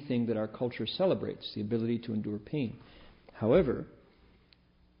anything that our culture celebrates, the ability to endure pain. However,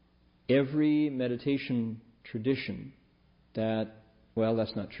 every meditation tradition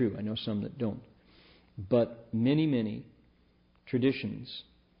that's not true. I know some that don't. But many, many traditions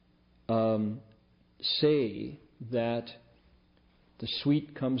say that the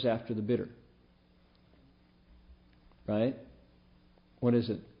sweet comes after the bitter. Right? What is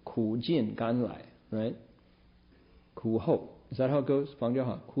it? 苦尽甘来, right? 苦后. Is that how it goes? 方教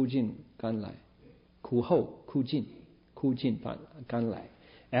好, 苦尽甘来. 苦后, 苦尽甘来.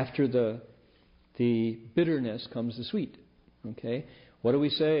 After the bitterness comes the sweet. Okay? What do we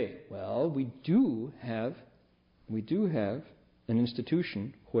say? Well, we do have an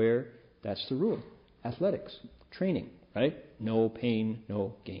institution where that's the rule. Athletics, training, right? No pain,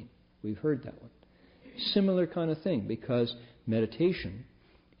 no gain. We've heard that one. Similar kind of thing, because meditation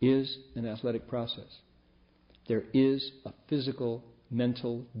is an athletic process. There is a physical,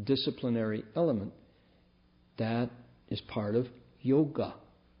 mental, disciplinary element that is part of yoga.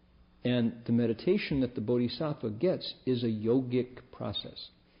 And the meditation that the Bodhisattva gets is a yogic process,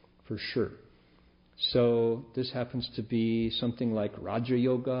 for sure. So this happens to be something like Raja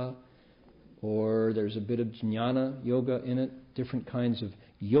Yoga, or there's a bit of Jnana Yoga in it, different kinds of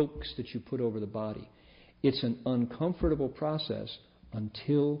yokes that you put over the body. It's an uncomfortable process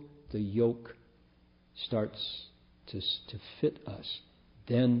until the yoke starts to fit us.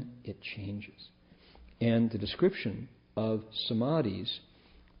 Then it changes. And the description of samadhis,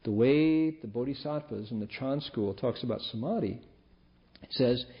 the way the Bodhisattvas in the Chan school talks about samadhi, it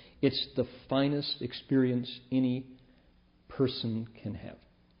says it's the finest experience any person can have.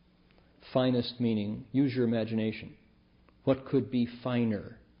 Finest meaning, use your imagination. What could be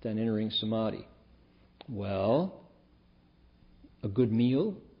finer than entering samadhi? Well, a good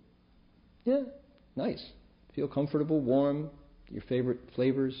meal. Yeah, nice. Feel comfortable, warm, your favorite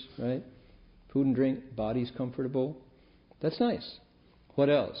flavors, right? Food and drink, body's comfortable. That's nice. What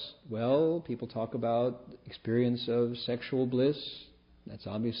else? Well, people talk about experience of sexual bliss. That's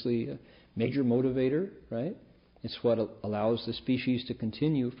obviously a major motivator, right? It's what allows the species to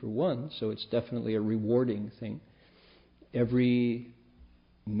continue, for one, so it's definitely a rewarding thing. Every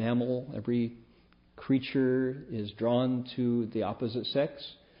mammal, every creature is drawn to the opposite sex,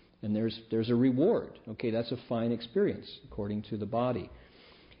 and there's a reward. Okay, that's a fine experience, according to the body.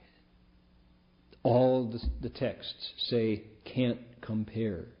 All the texts say can't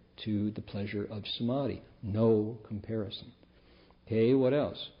compare to the pleasure of samadhi. No comparison. Okay, what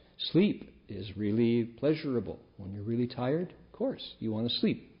else? Sleep is really pleasurable. When you're really tired, of course, you want to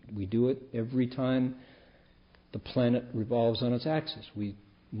sleep. We do it every time the planet revolves on its axis. We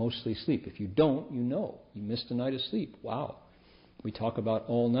mostly sleep. If you don't, you missed a night of sleep. Wow. We talk about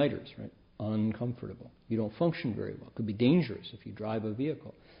all-nighters, right? Uncomfortable. You don't function very well. It could be dangerous if you drive a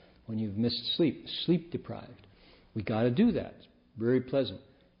vehicle when you've missed sleep, sleep deprived. We got to do that. It's very pleasant.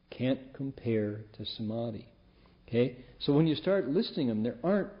 Can't compare to samadhi. Okay? So when you start listing them, there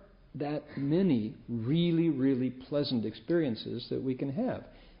aren't that many really, really pleasant experiences that we can have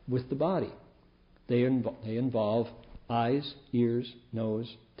with the body. They involve eyes, ears,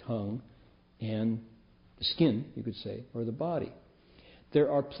 nose, tongue, and the skin, you could say, or the body.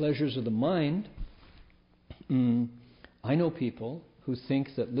 There are pleasures of the mind. I know people who think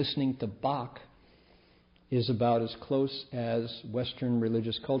that listening to Bach is about as close as Western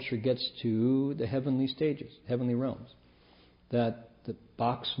religious culture gets to the heavenly stages, heavenly realms. That the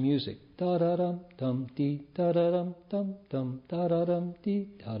Bach's music, da da dum dum dee da da dum dum dum da da dum dee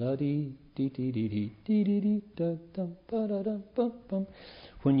da da dee dee dee dee dee dee dee dee da dum da da dum bum bum.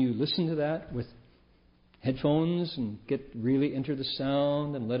 When you listen to that with headphones and get really into the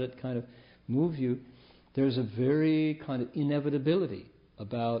sound and let it kind of move you, there's a very kind of inevitability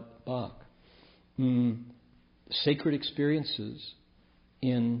about Bach. Sacred experiences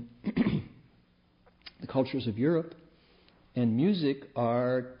in the cultures of Europe and music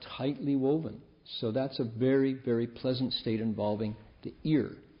are tightly woven. So that's a very, very pleasant state involving the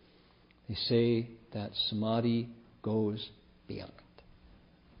ear. They say that samadhi goes beyond.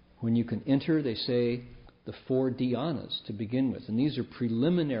 When you can enter, they say, the 4 dhyanas to begin with. And these are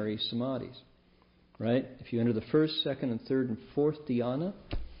preliminary samadhis, right? If you enter the first, second, and third, and fourth dhyana,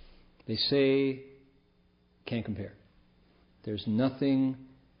 they say, can't compare. There's nothing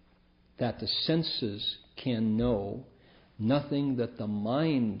that the senses can know, nothing that the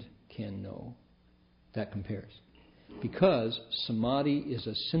mind can know that compares. Because samadhi is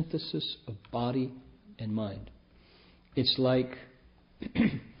a synthesis of body and mind. It's like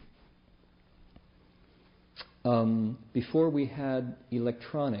before we had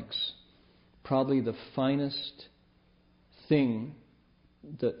electronics, probably the finest thing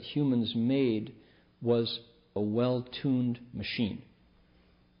that humans made was a well-tuned machine.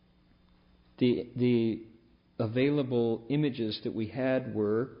 The available images that we had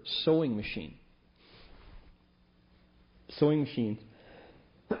were sewing machine. Sewing machines.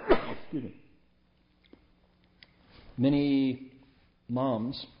 Excuse me. Many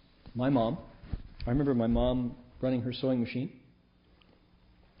moms, my mom, I remember my mom running her sewing machine,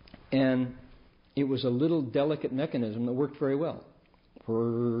 and it was a little delicate mechanism that worked very well.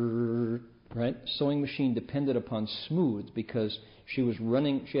 Right? Sewing machine depended upon smooth because she was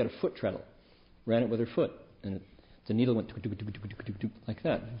running, she had a foot treadle, ran it with her foot, and the needle went like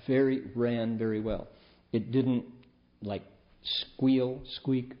that. Ran very well. It didn't like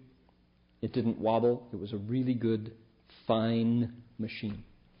squeak. It didn't wobble. It was a really good, fine machine.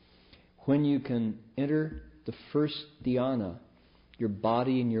 When you can enter the first dhyana, your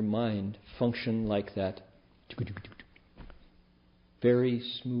body and your mind function like that, very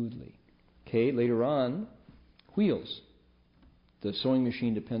smoothly. Okay, later on, wheels. The sewing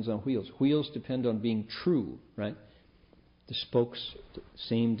machine depends on wheels. Wheels depend on being true, right? The spokes,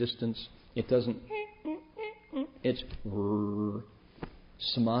 same distance. It doesn't. It's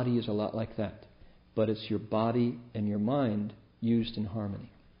samadhi is a lot like that, but it's your body and your mind used in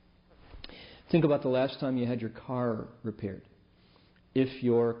harmony. Think about the last time you had your car repaired. If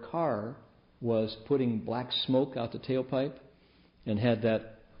your car was putting black smoke out the tailpipe and had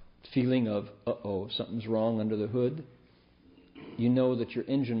that feeling of, something's wrong under the hood, you know that your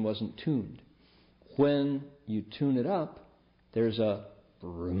engine wasn't tuned. When you tune it up, there's a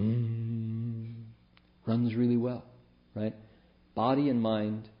runs really well, right? Body and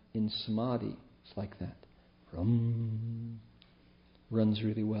mind in samadhi is like that. Runs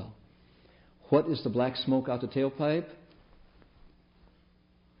really well. What is the black smoke out the tailpipe?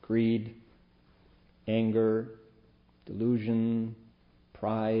 Greed, anger, delusion,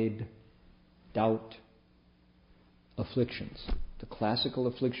 pride, doubt, afflictions. The classical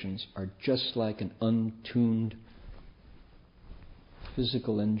afflictions are just like an untuned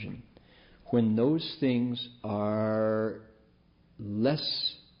physical engine. When those things are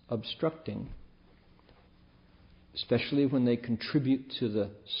less obstructing, especially when they contribute to the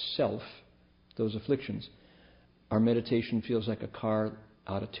self, those afflictions, our meditation feels like a car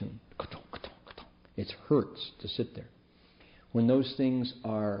out of tune. It hurts to sit there. When those things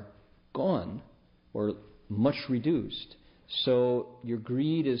are gone or much reduced, so your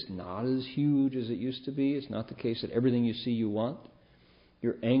greed is not as huge as it used to be. It's not the case that everything you see you want.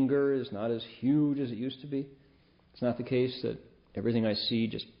 Your anger is not as huge as it used to be. It's not the case that everything I see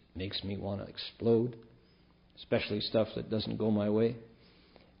just makes me want to explode, especially stuff that doesn't go my way.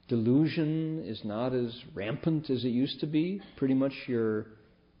 Delusion is not as rampant as it used to be. Pretty much your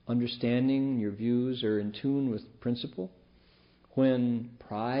understanding, your views are in tune with principle. When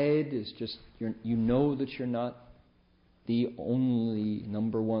pride is just, you know that you're not the only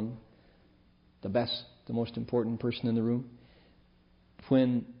number one, the best, the most important person in the room.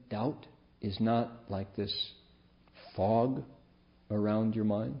 When doubt is not like this fog around your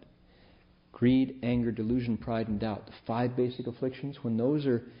mind. Greed, anger, delusion, pride, and doubt. The 5 basic afflictions, when those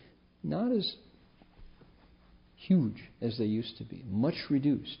are not as huge as they used to be, much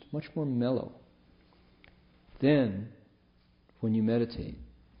reduced, much more mellow, then when you meditate,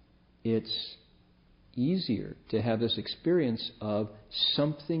 it's easier to have this experience of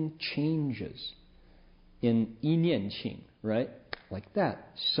something changes in yinianqing, right? Like that.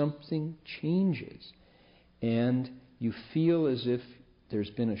 Something changes. And you feel as if there's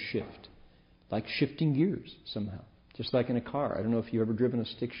been a shift. Like shifting gears somehow. Just like in a car. I don't know if you've ever driven a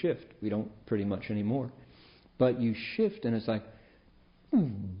stick shift. We don't pretty much anymore. But you shift and it's like,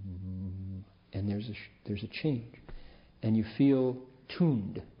 and there's a change. And you feel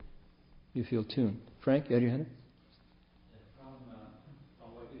tuned. You feel tuned. Frank, you had your hand up?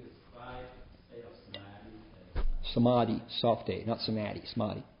 From what you described, state of samadhi, soft A, not samadhi,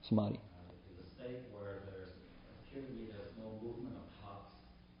 samadhi. is a state where there's no movement of thoughts,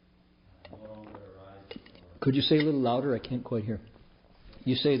 no longer arises. Could you say a little louder? I can't quite hear.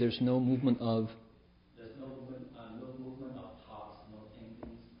 You say there's no movement of... There's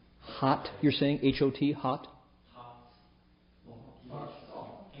Hot, you're saying? H-O-T, hot?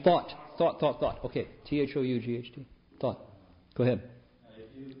 Thought. Thought. Okay. T-H-O-U-G-H-T. Thought. Go ahead. If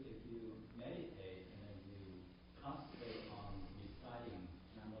you meditate and then you concentrate on reciting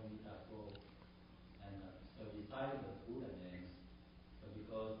Namo Metta Go, and so reciting the Buddha names, so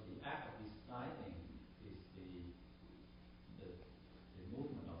because the act of reciting is the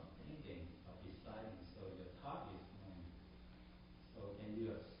movement of thinking of reciting, so your thought is known. So can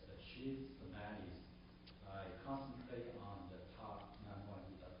you achieve samadhi by concentrating on the thought Namo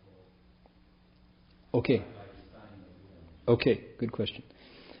Metta Go? Okay. By reciting the Buddha names. Okay, good question.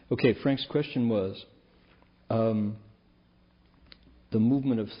 Okay, Frank's question was, the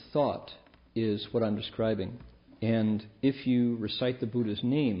movement of thought is what I'm describing. And if you recite the Buddha's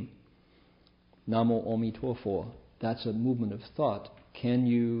name, Namo Ami Tofo, that's a movement of thought. Can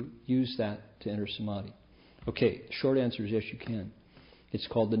you use that to enter samadhi? Okay, short answer is yes, you can. It's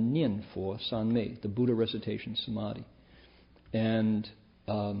called the Nian Fo San Mei, the Buddha recitation samadhi. And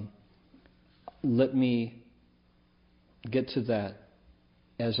let me get to that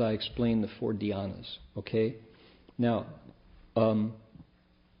as I explain the 4 dhyanas, okay? Now, I'm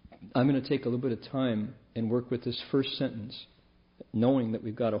going to take a little bit of time and work with this first sentence, knowing that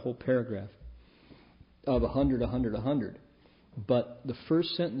we've got a whole paragraph of 100. But the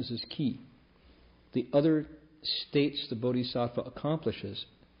first sentence is key. The other states the Bodhisattva accomplishes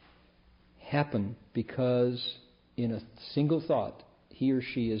happen because in a single thought, he or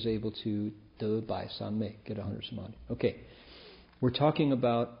she is able to De Bai San Mei, get 100 samadhi. Okay, we're talking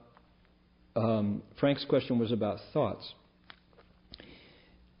about, Frank's question was about thoughts.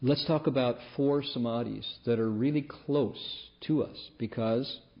 Let's talk about 4 samadhis that are really close to us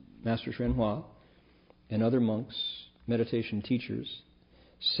because Master Hsuan Hua and other monks, meditation teachers,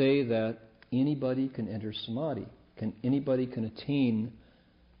 say that anybody can enter samadhi. Anybody can attain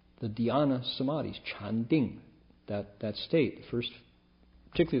the dhyana samadhis, Chan Ding, that state,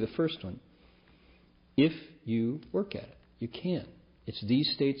 particularly the first one. If you work at it, you can.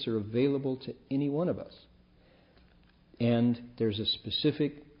 These states are available to any one of us. And there's a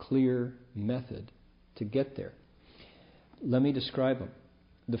specific, clear method to get there. Let me describe them.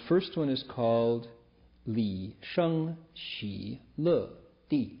 The first one is called Li Sheng Xi Le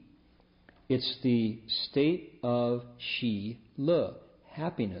Di. It's the state of Xi Le,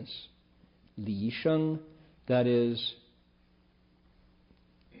 happiness. Li Sheng, that is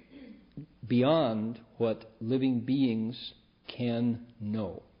beyond what living beings can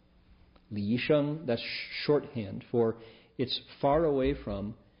know. Li Sheng, that's shorthand for it's far away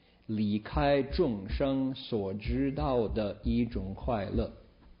from Li Kai Zhong Sheng So Zhi Dao De Yi Zhong Kuai Le,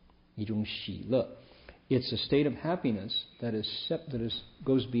 Yi Zhong Xi Le. It's a state of happiness that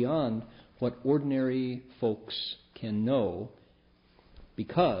goes beyond what ordinary folks can know,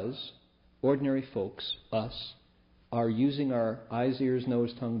 because ordinary folks, us, are using our eyes, ears,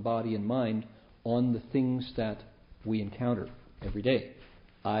 nose, tongue, body, and mind on the things that we encounter every day.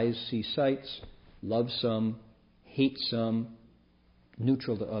 Eyes see sights, love some, hate some,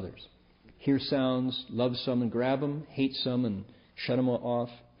 neutral to others. Hear sounds, love some and grab them, hate some and shut them off,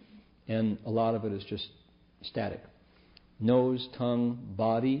 and a lot of it is just static. Nose, tongue,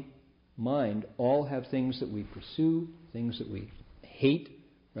 body, mind all have things that we pursue, things that we hate,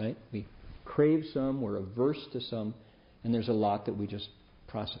 right? We crave some, we're averse to some, and there's a lot that we just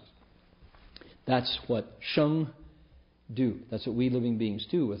process. That's what Sheng do. That's what we living beings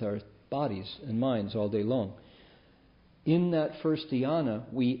do with our bodies and minds all day long. In that first dhyana,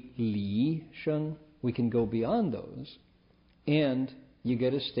 we Li Sheng, we can go beyond those, and you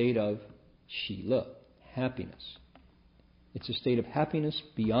get a state of Xi Le, happiness. It's a state of happiness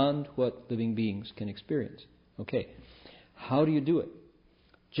beyond what living beings can experience. Okay, how do you do it?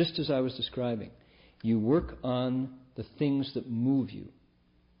 Just as I was describing, you work on the things that move you.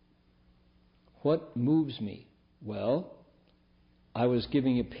 What moves me? Well, I was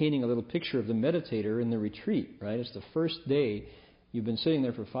painting a little picture of the meditator in the retreat, right? It's the first day. You've been sitting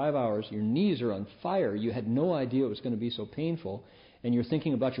there for 5 hours. Your knees are on fire. You had no idea it was going to be so painful. And you're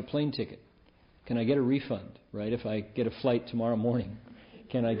thinking about your plane ticket. Can I get a refund, right? If I get a flight tomorrow morning,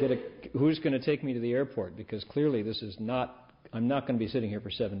 who's going to take me to the airport? Because clearly I'm not going to be sitting here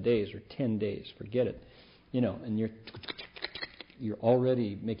for 7 days or 10 days. Forget it. And you're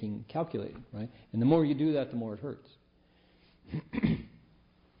already calculating, right? And the more you do that, the more it hurts.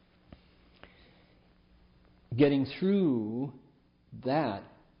 Getting through that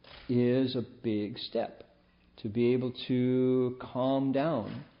is a big step to be able to calm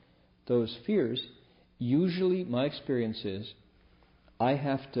down those fears. Usually my experience is I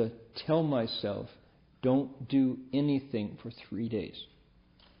have to tell myself, don't do anything for 3 days.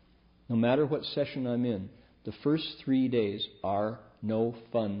 no matter what session I'm in, the first 3 days are no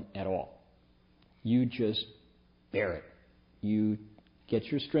fun at all. You just bear it. You get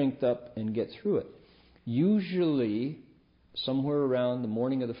your strength up and get through it. Usually, somewhere around the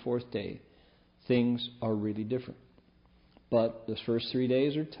morning of the 4th day, things are really different. But the first 3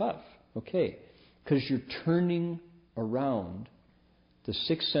 days are tough. Okay. Because you're turning around the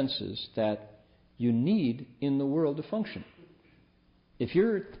 6 senses that you need in the world to function. If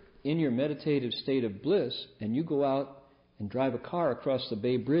you're in your meditative state of bliss and you go out and drive a car across the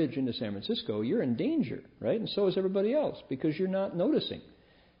Bay Bridge into San Francisco, you're in danger, right? And so is everybody else, because you're not noticing.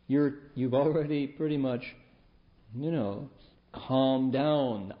 You've already pretty much, calmed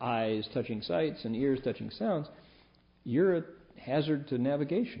down, eyes touching sights and ears touching sounds. You're a hazard to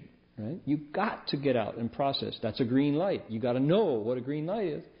navigation, right? You've got to get out and process. That's a green light. You've got to know what a green light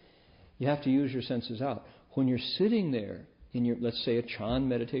is. You have to use your senses out. When you're sitting there in your, let's say, a Chan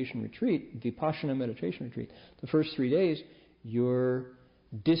meditation retreat, Vipassana meditation retreat, the first 3 days, you're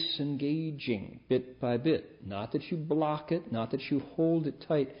disengaging bit by bit. Not that you block it, not that you hold it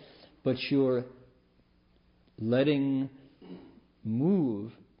tight, but you're letting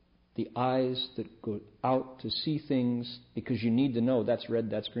move the eyes that go out to see things, because you need to know that's red,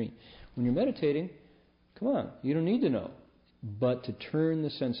 that's green. When you're meditating, come on, you don't need to know. But to turn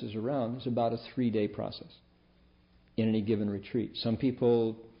the senses around is about a 3-day process in any given retreat. Some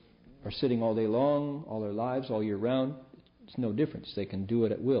people are sitting all day long, all their lives, all year round. It's no difference. They can do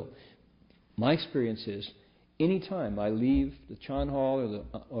it at will. My experience is, any time I leave the Chan Hall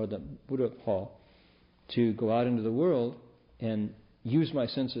or the Buddha Hall to go out into the world and use my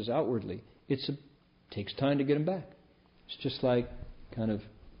senses outwardly, takes time to get them back. It's just like kind of,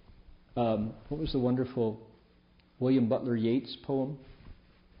 what was the wonderful William Butler Yeats poem?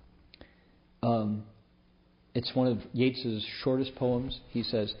 It's one of Yeats's shortest poems. He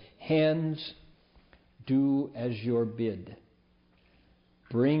says, "Hands, do as you're bid.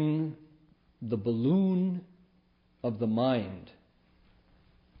 Bring the balloon of the mind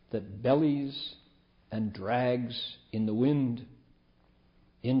that bellies and drags in the wind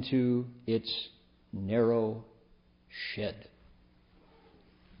into its narrow shed."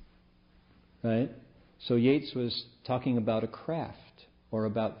 Right? So Yeats was talking about a craft, or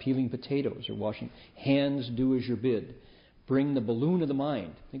about peeling potatoes or washing. Hands, do as you're bid. Bring the balloon of the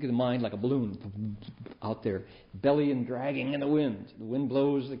mind. Think of the mind like a balloon out there, belly and dragging in the wind. The wind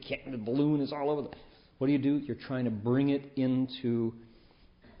blows, the balloon is all over. What do? You're trying to bring it into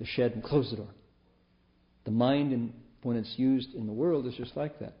the shed and close the door. The mind, when it's used in the world, is just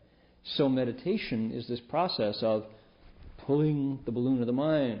like that. So meditation is this process of pulling the balloon of the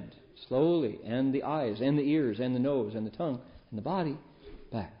mind slowly, and the eyes, and the ears, and the nose, and the tongue, and the body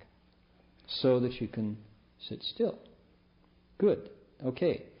back, so that you can sit still. Good.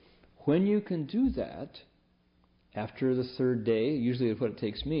 Okay. When you can do that, after the 3rd day, usually is what it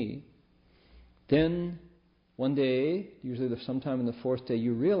takes me, then one day, usually sometime in the 4th day,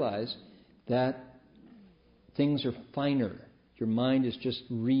 you realize that things are finer. Your mind is just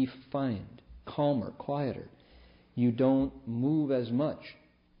refined, calmer, quieter. You don't move as much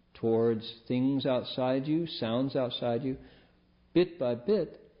towards things outside you, sounds outside you. Bit by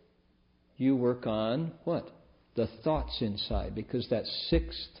bit, you work on what? The thoughts inside, because that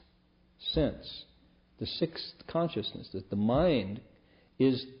 6th sense, the 6th consciousness, that the mind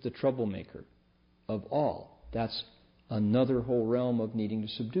is the troublemaker of all. That's another whole realm of needing to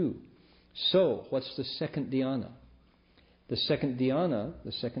subdue. So, what's the 2nd dhyana? The second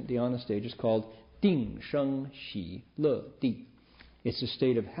dhyana stage is called Ding Sheng Xi Le Di. It's a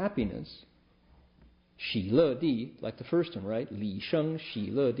state of happiness. Xi Le Di, like the first one, right? Li Sheng Xi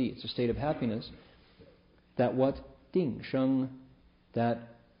Le Di. It's a state of happiness that what? Ding Sheng, that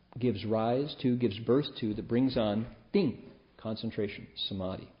gives rise to, gives birth to, that brings on Ding, concentration,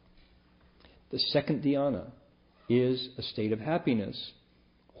 samadhi. The 2nd dhyana is a state of happiness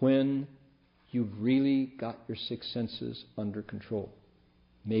when you've really got your 6 senses under control.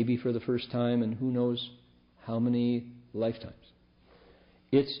 Maybe for the first time in who knows how many lifetimes.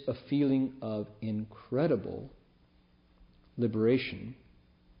 It's a feeling of incredible liberation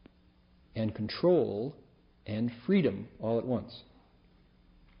and control and freedom all at once.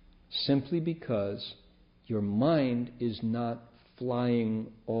 Simply because your mind is not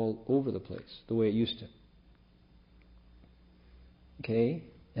flying all over the place the way it used to. Okay?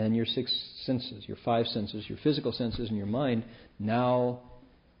 And your 6 senses, your 5 senses, your physical senses and your mind now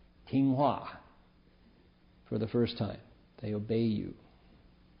ting hua for the first time. They obey you.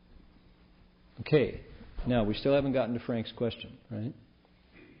 Okay, now we still haven't gotten to Frank's question, right?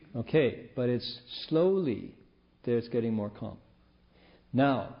 Okay, but it's slowly that it's getting more calm.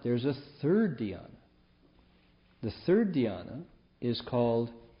 Now, there's a third dhyana. The third dhyana is called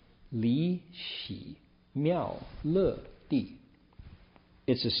Li Xi Miao Le Di.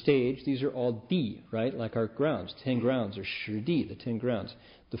 It's a stage. These are all Di, right? Like our grounds. 10 grounds are Shi Di, the 10 grounds.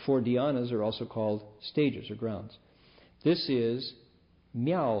 The 4 dhyanas are also called stages or grounds. This is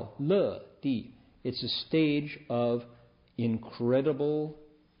Miao Le Di. It's a stage of incredible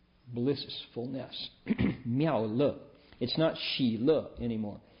blissfulness. Miao Le. It's not Shi Le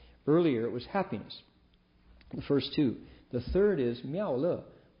anymore. Earlier it was happiness. The first 2. The third is Miao Le.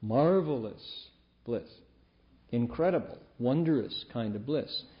 Marvelous bliss. Incredible, wondrous kind of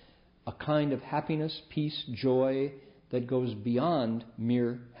bliss. A kind of happiness, peace, joy that goes beyond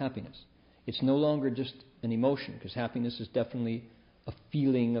mere happiness. It's no longer just an emotion, because happiness is definitely a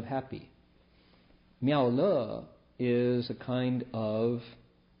feeling of happy. Miao Le is a kind of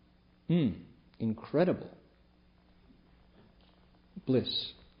incredible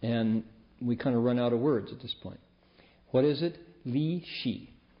bliss. And we kind of run out of words at this point. What is it? Li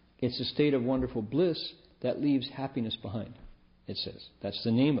Shi. It's a state of wonderful bliss that leaves happiness behind, it says. That's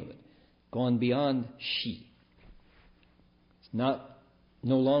the name of it. Gone beyond Shi. It's not,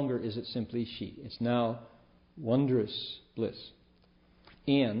 no longer is it simply Shi. It's now wondrous bliss.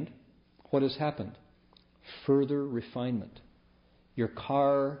 And what has happened? Further refinement. Your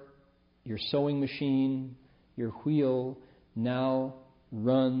car, your sewing machine, your wheel now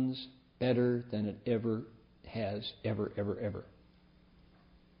runs better than it ever has, ever.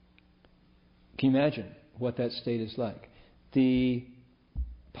 Can you imagine what that state is like? The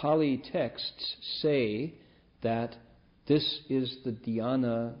Pali texts say that this is the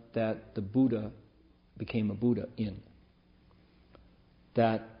dhyana that the Buddha became a Buddha in.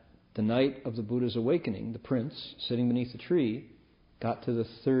 That the night of the Buddha's awakening, the prince, sitting beneath the tree, got to the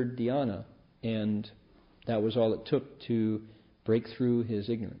third dhyana, and that was all it took to break through his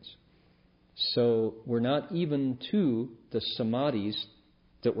ignorance. So we're not even to the samadhis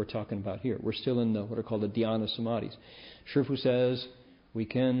that we're talking about here. We're still in the what are called the dhyana samadhis. Shifu says we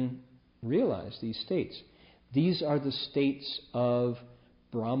can realize these states. These are the states of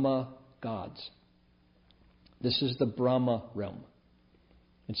Brahma gods. This is the Brahma realm,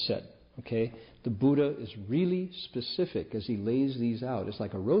 it's said. Okay? The Buddha is really specific as he lays these out. It's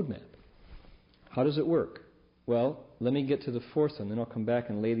like a roadmap. How does it work? Well, let me get to the fourth one, then I'll come back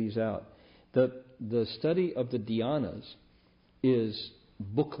and lay these out. The study of the dhyanas is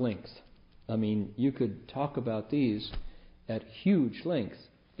book length. I mean, you could talk about these at huge length,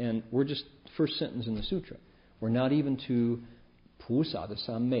 and we're just first sentence in the sutra. We're not even to Pusa, the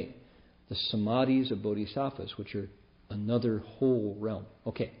Samme, the samadhis of bodhisattvas, which are another whole realm.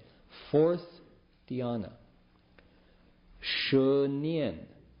 Okay, fourth dhyana. She Nian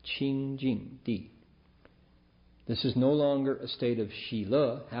Qing Jing Di. This is no longer a state of Shi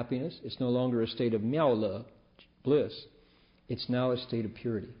Le, happiness. It's no longer a state of Miao Le, bliss. It's now a state of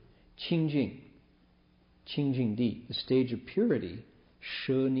purity. Qing Jing Di, the stage of purity,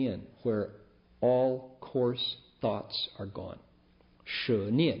 She Nian, where all coarse thoughts are gone. She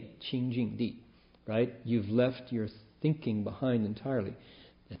Nian, Qing Jing Di, right? You've left your thinking behind entirely.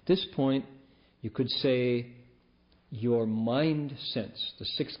 At this point, you could say your mind sense, the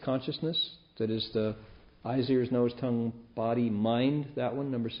sixth consciousness, that is the eyes, ears, nose, tongue, body, mind, that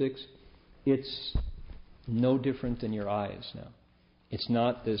one, number 6, it's no different than your eyes now. It's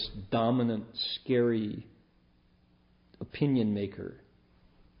not this dominant, scary opinion maker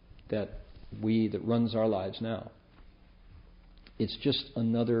that runs our lives now. It's just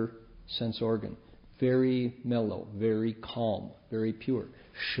another sense organ. Very mellow, very calm, very pure.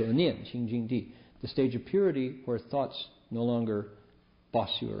 She Nian Qing Jing Di. The stage of purity where thoughts no longer boss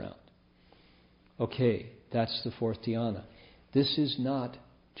you around. Okay, that's the fourth dhyana. This is not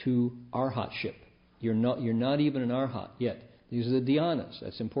to arhatship. You're not even an arhat yet. These are the dhyanas.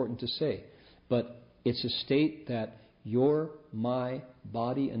 That's important to say. But it's a state that my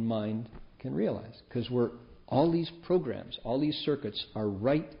body and mind can realize. Because all these programs, all these circuits are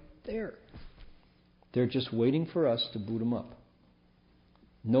right there. They're just waiting for us to boot them up.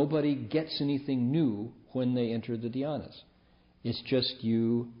 Nobody gets anything new when they enter the dhyanas. It's just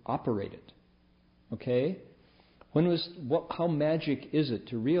you operate it. Okay? How magic is it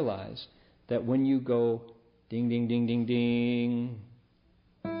to realize that when you go ding, ding, ding, ding, ding,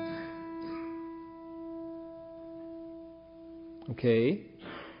 okay,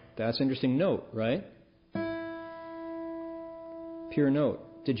 that's an interesting note, right? Pure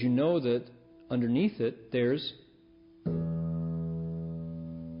note. Did you know that underneath it there's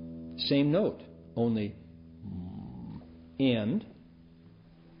same note, only and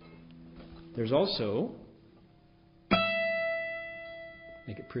there's also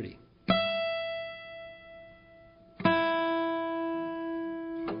Make it pretty.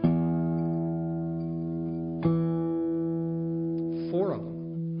 Four of them.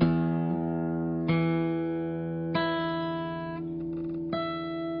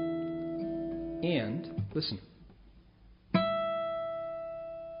 And, listen,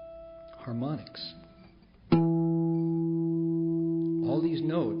 harmonics. All these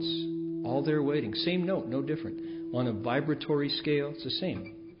notes, all they're waiting. Same note, no different. On a vibratory scale, it's the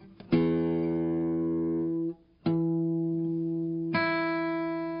same.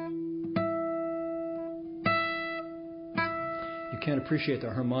 You can't appreciate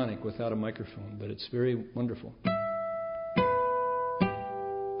the harmonic without a microphone, but it's very wonderful.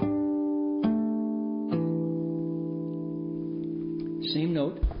 Same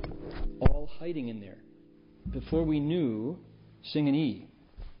note, all hiding in there. Before we knew, sing an E.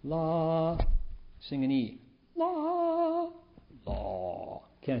 La. Sing an E. La. La.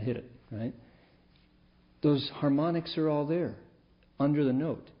 Can't hit it, right? Those harmonics are all there, under the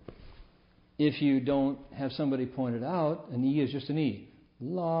note. If you don't have somebody point it out, an E is just an E.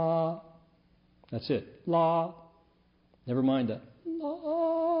 La. That's it. La. Never mind that.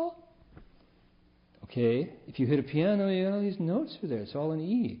 La. Okay, if you hit a piano, you know these notes are there. It's all in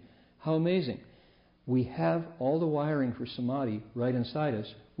E. How amazing. We have all the wiring for samadhi right inside us.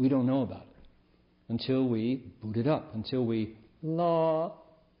 We don't know about it until we boot it up, until we la,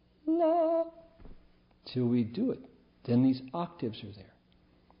 la, till we do it. Then these octaves are there.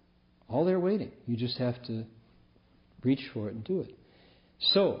 All there waiting. You just have to reach for it and do it.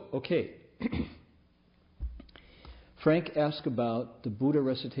 So, okay. Frank asked about the Buddha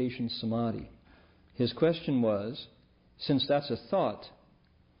recitation samadhi. His question was, since that's a thought,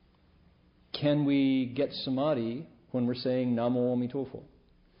 can we get samadhi when we're saying Namo Amitofo?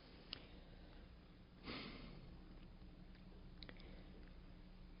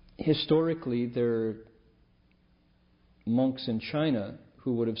 Historically, there are monks in China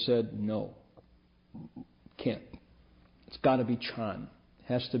who would have said, no, can't. It's got to be Chan. It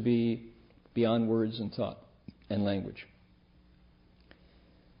has to be beyond words and thought and language.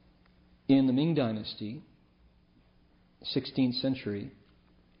 In the Ming Dynasty, 16th century,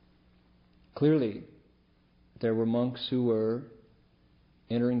 clearly there were monks who were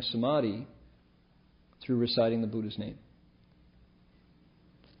entering samadhi through reciting the Buddha's name.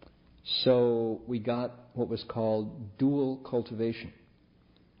 So we got what was called dual cultivation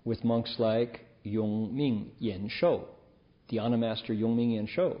with monks like Yongming Yan Shou, Dhyana Master Yongming Yan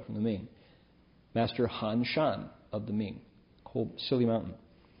Shou from the Ming, Master Han Shan of the Ming, Silly Mountain,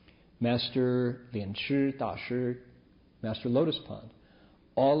 Master Lian Shi Da Shi, Master Lotus Pond,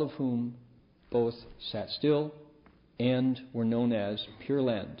 all of whom both sat still and were known as Pure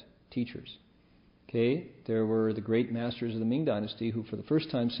Land teachers. Okay, there were the great masters of the Ming Dynasty who for the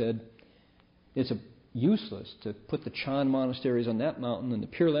first time said, it's useless to put the Chan monasteries on that mountain and the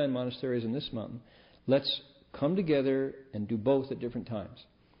Pure Land monasteries on this mountain. Let's come together and do both at different times.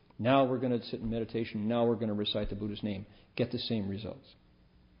 Now we're going to sit in meditation. Now we're going to recite the Buddha's name. Get the same results.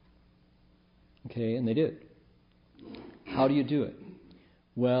 Okay, and they did. How do you do it?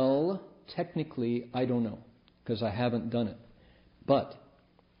 Well, technically, I don't know, because I haven't done it. But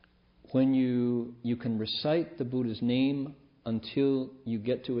when you can recite the Buddha's name until you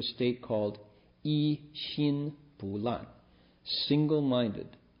get to a state called Yi Xin Bu Lan,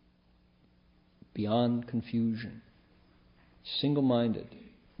 single-minded, beyond confusion, single-minded,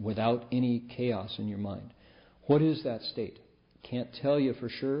 without any chaos in your mind. What is that state? Can't tell you for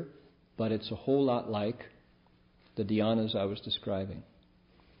sure, but it's a whole lot like the dhyanas I was describing.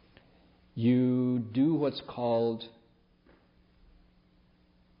 You do what's called,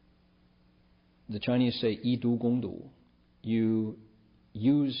 the Chinese say, yi du gong du. You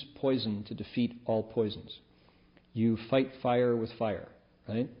use poison to defeat all poisons. You fight fire with fire,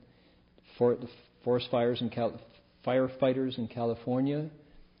 right? For the forest fires in firefighters in California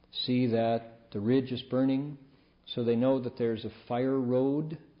see that the ridge is burning, so they know that there's a fire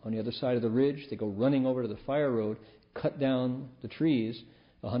road on the other side of the ridge. They go running over to the fire road, cut down the trees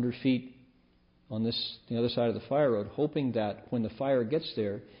 100 feet on the other side of the fire road, hoping that when the fire gets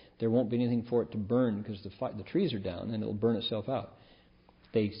there, there won't be anything for it to burn because the trees are down and it'll burn itself out.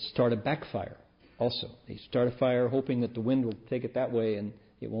 They start a backfire also. They start a fire hoping that the wind will take it that way and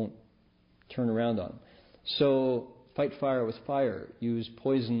it won't turn around on them. So fight fire with fire. Use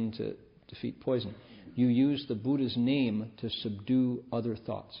poison to defeat poison. You use the Buddha's name to subdue other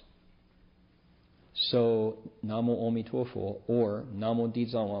thoughts. So Namo Amitofo or Namo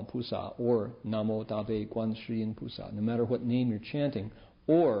Dizangwang Pusa or Namo Dabe Guan Shiyin Pusa, no matter what name you're chanting.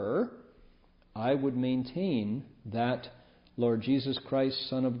 Or I would maintain that Lord Jesus Christ,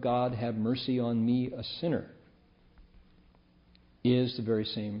 Son of God, have mercy on me, a sinner, is the very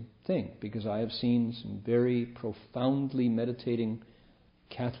same thing. Because I have seen some very profoundly meditating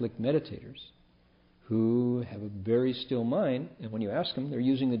Catholic meditators who have a very still mind, and when you ask them, they're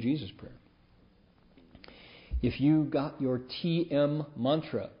using the Jesus prayer. If you got your TM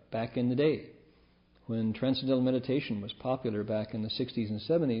mantra back in the day, when Transcendental Meditation was popular back in the 60s and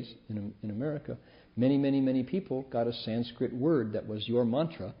 70s in America, many people got a Sanskrit word that was your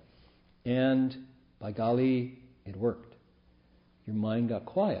mantra, and by golly, it worked. Your mind got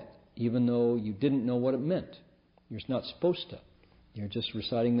quiet, even though you didn't know what it meant. You're not supposed to. You're just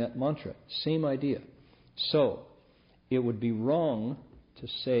reciting that mantra. Same idea. So, it would be wrong to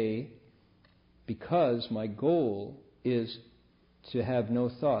say, because my goal is to have no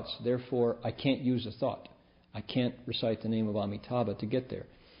thoughts, therefore I can't use a thought. I can't recite the name of Amitabha to get there.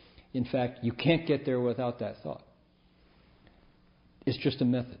 In fact, you can't get there without that thought. It's just a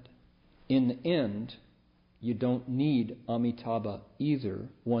method. In the end, you don't need Amitabha either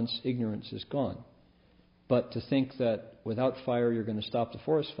once ignorance is gone. But to think that without fire you're going to stop the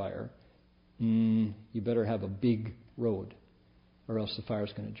forest fire, you better have a big road, or else the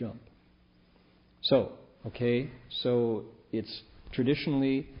fire's going to jump. So it's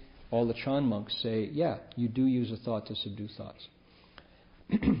traditionally, all the Chan monks say, yeah, you do use a thought to subdue thoughts.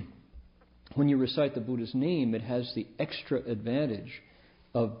 When you recite the Buddha's name, it has the extra advantage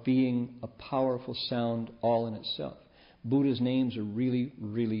of being a powerful sound all in itself. Buddha's names are really,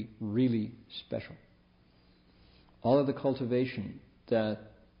 really, really special. All of the cultivation that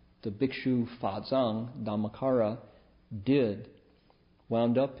the Bhikshu Fazang Dhammakara did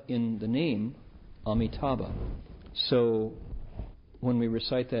wound up in the name Amitabha. So when we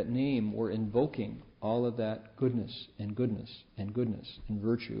recite that name, we're invoking all of that goodness and goodness and goodness and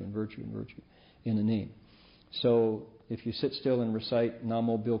virtue and virtue and virtue in the name. So if you sit still and recite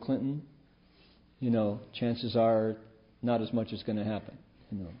Namo Bill Clinton, chances are not as much is going to happen.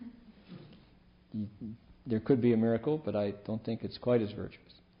 There could be a miracle, but I don't think it's quite as virtuous.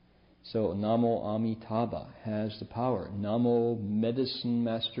 So Namo Amitabha has the power. Namo Medicine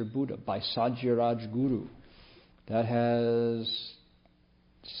Master Buddha by Sagyaraj Guru. That has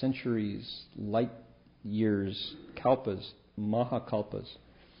centuries, light years, kalpas, mahakalpas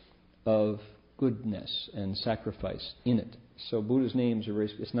of goodness and sacrifice in it. So Buddha's names are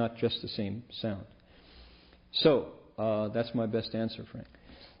it's not just the same sound. So that's my best answer, Frank.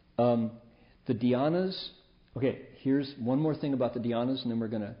 The dhyanas. Okay, here's one more thing about the dhyanas, and then we're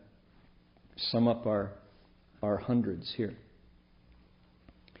going to sum up our hundreds here.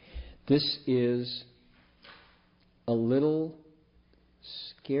 This is a little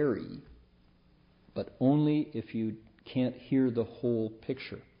scary, but only if you can't hear the whole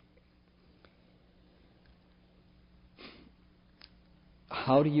picture.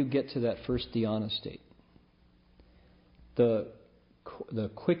 How do you get to that first dhyana state? The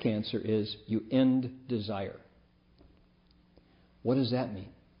quick answer is you end desire. What does that mean?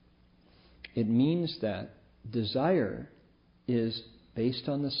 It means that desire is based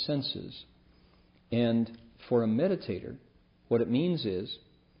on the senses, and for a meditator, what it means is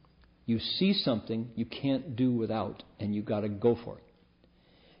you see something you can't do without, and you got to go for it.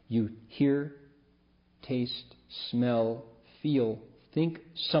 You hear, taste, smell, feel, think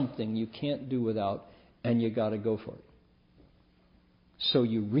something you can't do without, and you got to go for it. So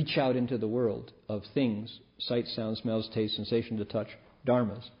you reach out into the world of things, sight, sound, smells, taste, sensation, to touch,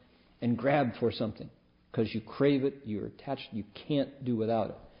 dharmas, and grab for something because you crave it, you're attached, you can't do without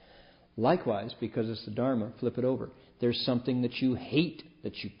it. Likewise, because it's the Dharma, flip it over. There's something that you hate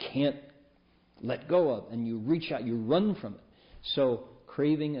that you can't let go of, and you reach out, you run from it. So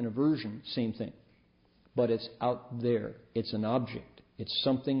craving and aversion, same thing. But it's out there. It's an object. It's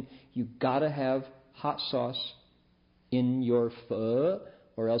something you got to have hot sauce in your pho,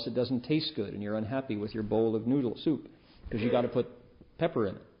 or else it doesn't taste good, and you're unhappy with your bowl of noodle soup because you got to put pepper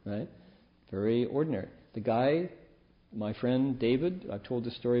in it, right? Very ordinary. The guy, my friend David, I've told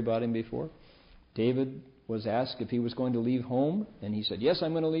this story about him before. David was asked if he was going to leave home, and he said, "Yes,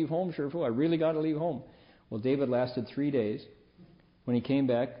 I'm going to leave home, Shifu. I really got to leave home." Well, David lasted 3 days. When he came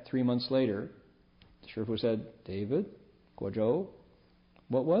back 3 months later, Shifu said, "David, Guozhou,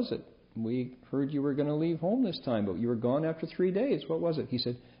 what was it? We heard you were going to leave home this time, but you were gone after 3 days. What was it?" He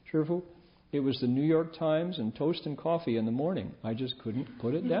said, "Shifu, it was the New York Times and toast and coffee in the morning. I just couldn't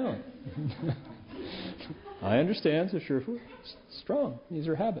put it down." "I understand," said Shifu. "Strong. These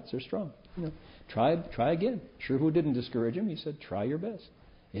are habits. They're strong. Try again." Shifu didn't discourage him. He said, "Try your best.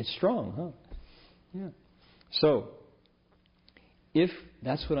 It's strong, huh?" Yeah. So, if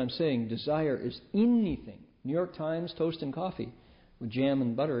that's what I'm saying, desire is anything New York Times toast and coffee with jam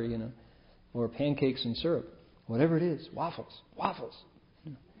and butter, or pancakes and syrup. Whatever it is, waffles.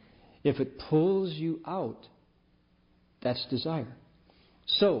 If it pulls you out, that's desire.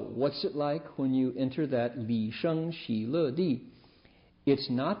 So, what's it like when you enter that Li Sheng Xi Le Di? It's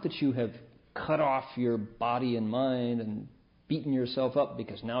not that you have cut off your body and mind and beaten yourself up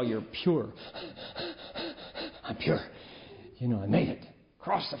because now you're pure. I'm pure. I made it.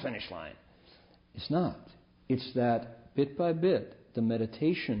 Crossed the finish line. It's not. It's that bit by bit, the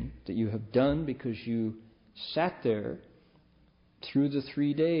meditation that you have done because you sat there through the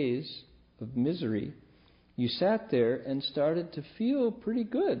 3 days of misery, you sat there and started to feel pretty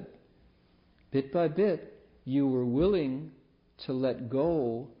good. Bit by bit, you were willing to let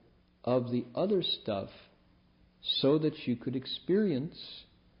go of the other stuff so that you could experience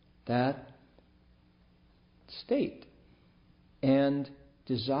that state. And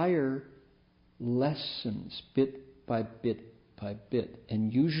desire lessens bit by bit by bit.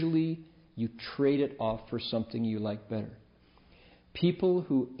 And usually you trade it off for something you like better. People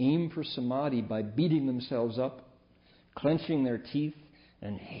who aim for samadhi by beating themselves up, clenching their teeth,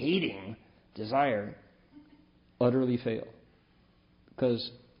 and hating desire, utterly fail. Because,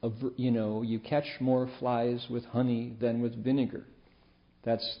 you catch more flies with honey than with vinegar.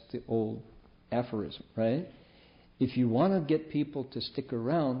 That's the old aphorism, right? If you want to get people to stick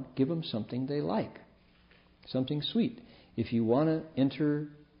around, give them something they like, something sweet. If you want to enter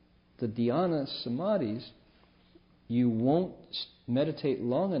the dhyana samadhis, you won't meditate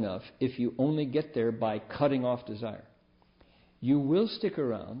long enough if you only get there by cutting off desire. You will stick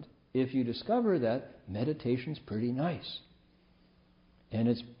around if you discover that meditation's pretty nice. And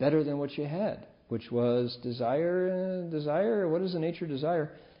it's better than what you had, which was desire. What is the nature of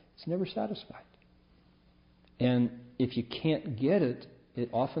desire? It's never satisfied. And if you can't get it, it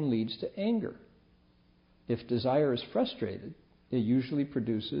often leads to anger. If desire is frustrated, it usually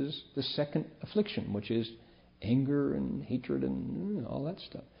produces the second affliction, which is anger and hatred and all that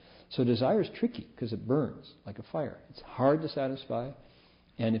stuff. So desire is tricky because it burns like a fire. It's hard to satisfy.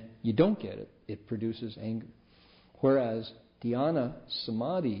 And if you don't get it, it produces anger. Whereas dhyana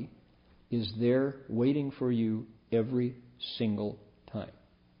samadhi is there waiting for you every single time.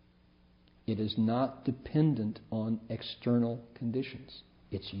 It is not dependent on external conditions.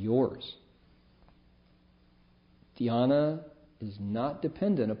 It's yours. Dhyana is not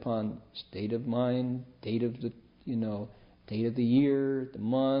dependent upon state of mind, date of the year, the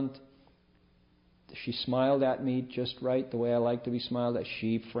month. She smiled at me just right, the way I like to be smiled at.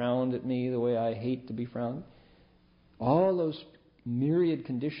 She frowned at me the way I hate to be frowned. All those myriad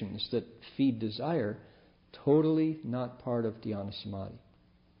conditions that feed desire, totally not part of dhyana samadhi.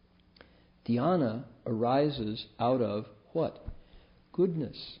 Dhyana arises out of what?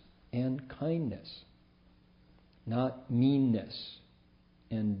 Goodness and kindness, not meanness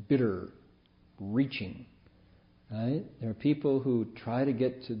and bitter reaching. Right? There are people who try to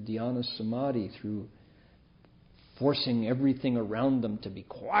get to dhyana samadhi through forcing everything around them to be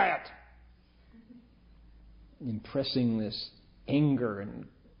quiet, impressing this anger and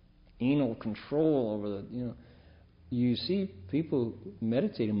anal control over the, You see people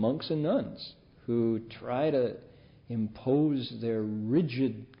meditating, monks and nuns, who try to impose their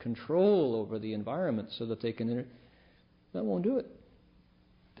rigid control over the environment so that they can enter. That won't do it.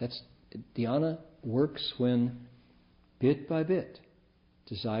 Dhyana works when, bit by bit,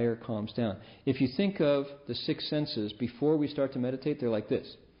 desire calms down. If you think of the 6 senses, before we start to meditate, they're like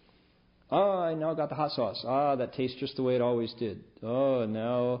this. I now got the hot sauce. That tastes just the way it always did.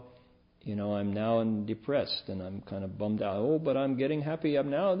 Now, I'm now depressed and I'm kind of bummed out. But I'm getting happy.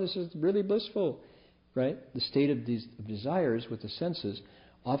 This is really blissful. Right? The state of these desires with the senses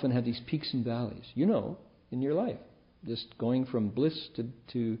often have these peaks and valleys. In your life. Just going from bliss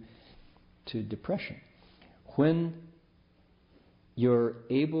to depression. When you're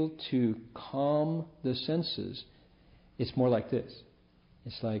able to calm the senses, it's more like this.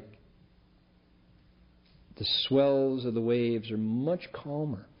 It's like the swells of the waves are much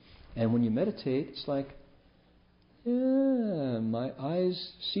calmer. And when you meditate, it's like, my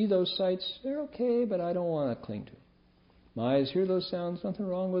eyes see those sights, they're okay, but I don't want to cling to them. My eyes hear those sounds, nothing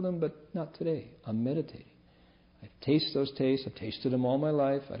wrong with them, but not today. I'm meditating. I taste those tastes. I've tasted them all my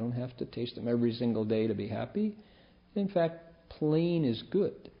life. I don't have to taste them every single day to be happy. In fact, plain is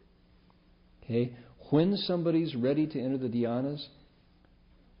good. Okay? When somebody's ready to enter the dhyanas,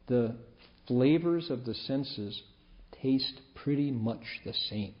 the flavors of the senses taste pretty much the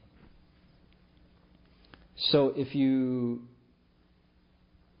same. So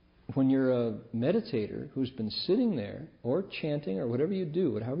when you're a meditator who's been sitting there or chanting or whatever you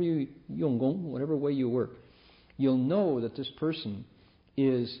do, however you yonggong, whatever way you work, you'll know that this person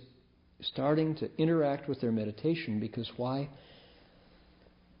is starting to interact with their meditation, because why?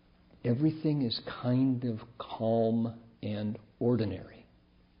 Everything is kind of calm and ordinary.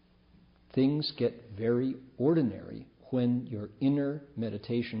 Things get very ordinary when your inner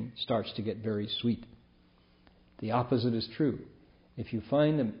meditation starts to get very sweet. The opposite is true. If you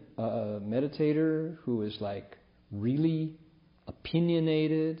find a meditator who is like really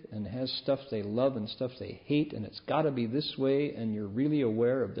opinionated and has stuff they love and stuff they hate, and it's got to be this way, and you're really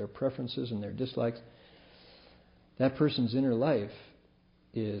aware of their preferences and their dislikes, that person's inner life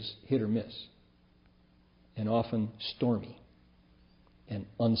is hit or miss, and often stormy and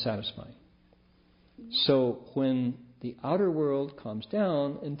unsatisfying. So when the outer world calms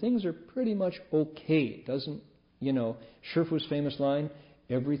down and things are pretty much okay, it doesn't, Shifu's famous line,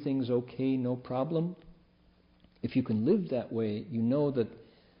 everything's okay, no problem. If you can live that way, you know that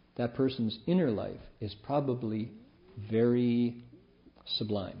that person's inner life is probably very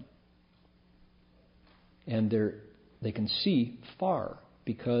sublime. And they can see far,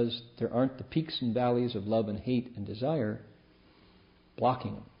 because there aren't the peaks and valleys of love and hate and desire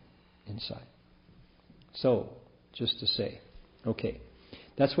blocking them inside. So, just to say, okay,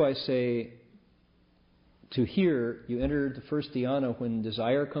 that's why I say, to here, you enter the first dhyana when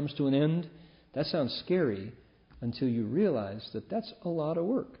desire comes to an end. That sounds scary until you realize that that's a lot of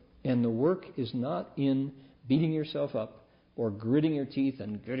work. And the work is not in beating yourself up or gritting your teeth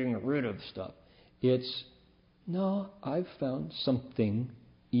and getting rid of stuff. It's, no, I've found something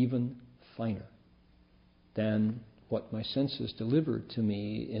even finer than what my senses delivered to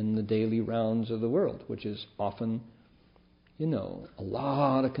me in the daily rounds of the world, which is often, a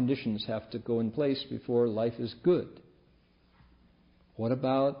lot of conditions have to go in place before life is good. What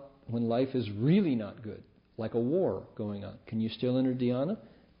about when life is really not good, like a war going on? Can you still enter dhyana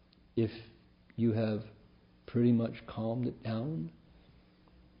if you have pretty much calmed it down?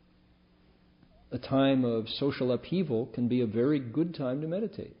 A time of social upheaval can be a very good time to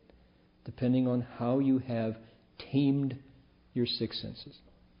meditate, depending on how you have tamed your six senses.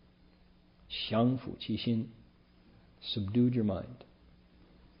 降伏其心, subdued your mind.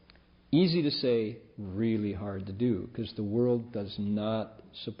 Easy to say, really hard to do, because the world does not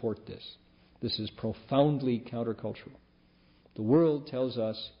support this. This is profoundly countercultural. The world tells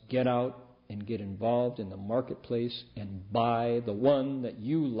us, get out and get involved in the marketplace and buy the one that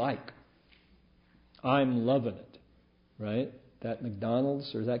you like. I'm loving it, right? That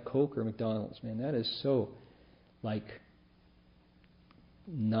McDonald's or that Coke or McDonald's, man, that is so like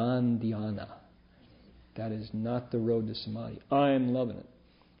non-dhyana. That is not the road to samadhi. I'm loving it.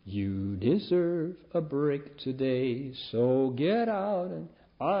 You deserve a break today, so get out, and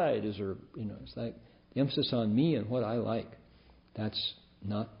I deserve, it's like the emphasis on me and what I like. That's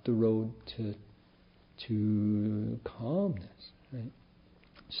not the road to calmness, right?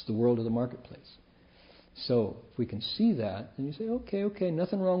 It's the world of the marketplace. So if we can see that, then you say, okay,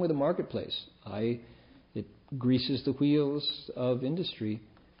 nothing wrong with the marketplace. It greases the wheels of industry,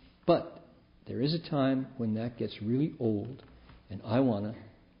 but there is a time when that gets really old, and I want to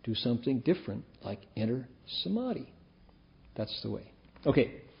do something different, like enter samadhi. That's the way.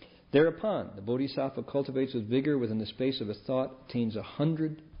 Okay. Thereupon, the bodhisattva cultivates with vigor within the space of a thought, attains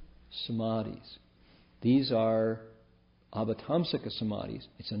 100 samadhis. These are avatamsaka samadhis.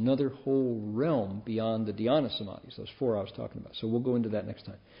 It's another whole realm beyond the dhyana samadhis, those 4 I was talking about. So we'll go into that next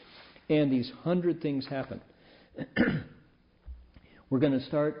time. And these 100 things happen. We're going to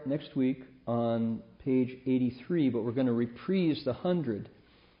start next week on page 83, but we're going to reprise the 100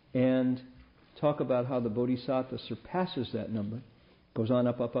 and talk about how the bodhisattva surpasses that number. Goes on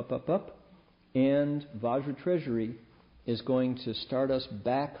up, and Vajra Treasury is going to start us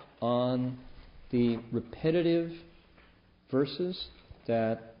back on the repetitive verses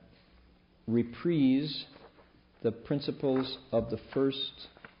that reprise the principles of the first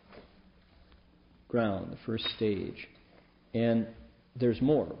ground, the first stage. And there's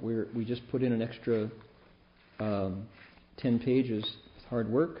more. We just put in an extra 10 pages with hard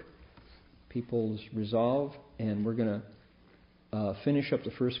work, people's resolve, and we're going to finish up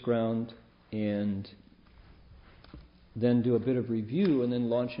the first ground and then do a bit of review and then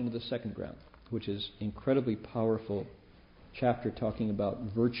launch into the second ground, which is incredibly powerful chapter talking about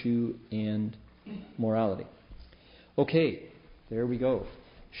virtue and morality. Okay, there we go.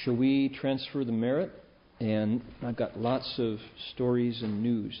 Shall we transfer the merit? And I've got lots of stories and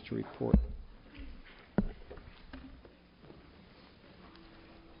news to report.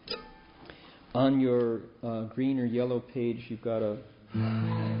 On your green or yellow page, you've got a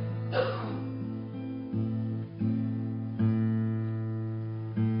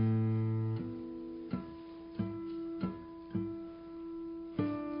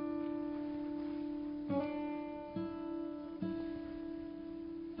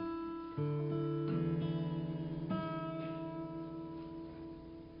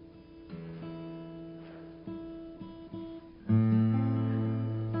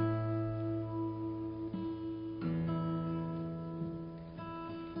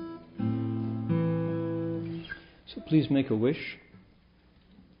please make a wish.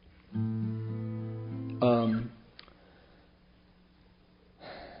 I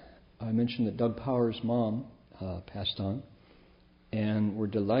mentioned that Doug Power's mom passed on, and we're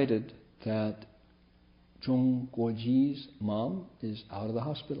delighted that Zhong Guoji's mom is out of the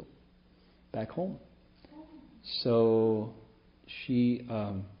hospital, back home. So she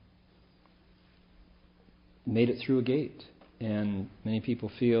made it through a gate, and many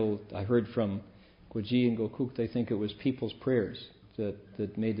people feel, I heard from Guoji and Gokuk, they think it was people's prayers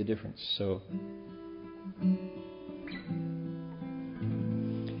that made the difference. So,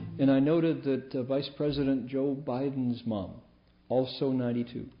 and I noted that Vice President Joe Biden's mom, also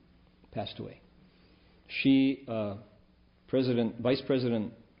 92, passed away. She, Vice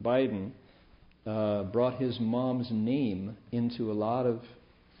President Biden, brought his mom's name into a lot of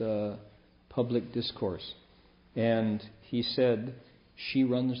the public discourse. And he said, she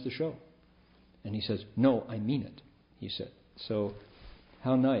runs the show. And he says, no, I mean it, he said. So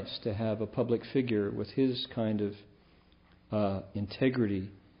how nice to have a public figure with his kind of integrity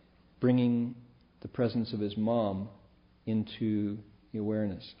bringing the presence of his mom into the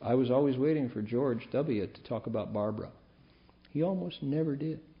awareness. I was always waiting for George W. to talk about Barbara. He almost never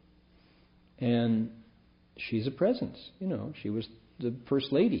did. And she's a presence, She was the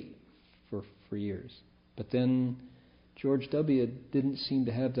first lady for years. But then George W. didn't seem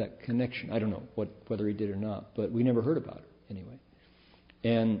to have that connection. I don't know whether he did or not, but we never heard about her anyway.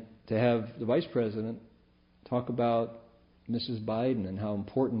 And to have the Vice President talk about Mrs. Biden and how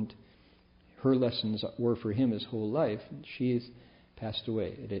important her lessons were for him his whole life, she's passed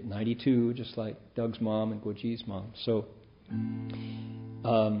away at 92, just like Doug's mom and Guoji's mom. So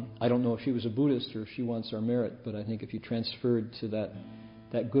I don't know if she was a Buddhist or if she wants our merit, but I think if you transferred to that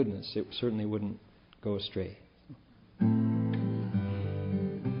goodness, it certainly wouldn't go astray.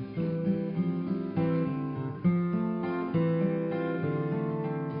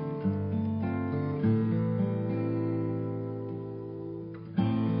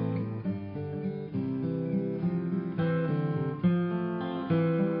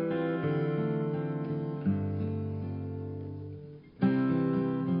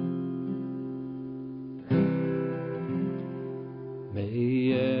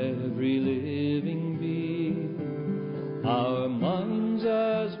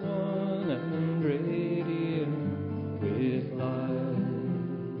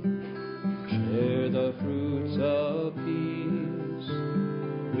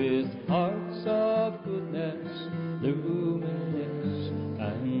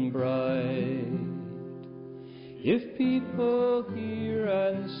 If people hear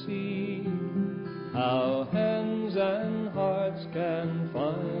and see how hands and hearts can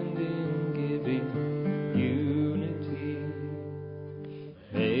find in giving unity,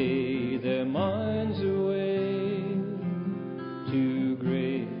 may their minds awake to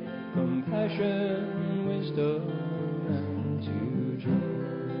great compassion, wisdom, and to joy.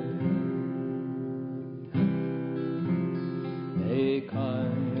 May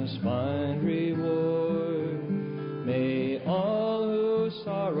kindness find reward. May all who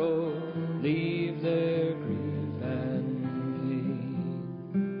sorrow leave their grief and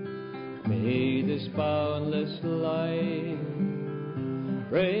pain. May this boundless light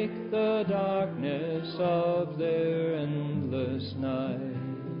break the darkness of their endless night.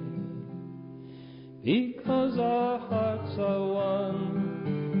 Because our hearts are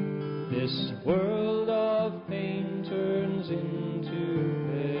one, this world of pain turns into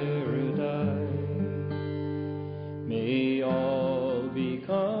paradise. May all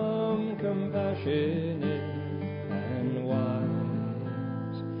become compassionate and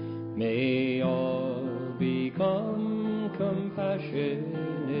wise. May all become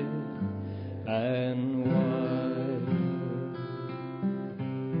compassionate and wise.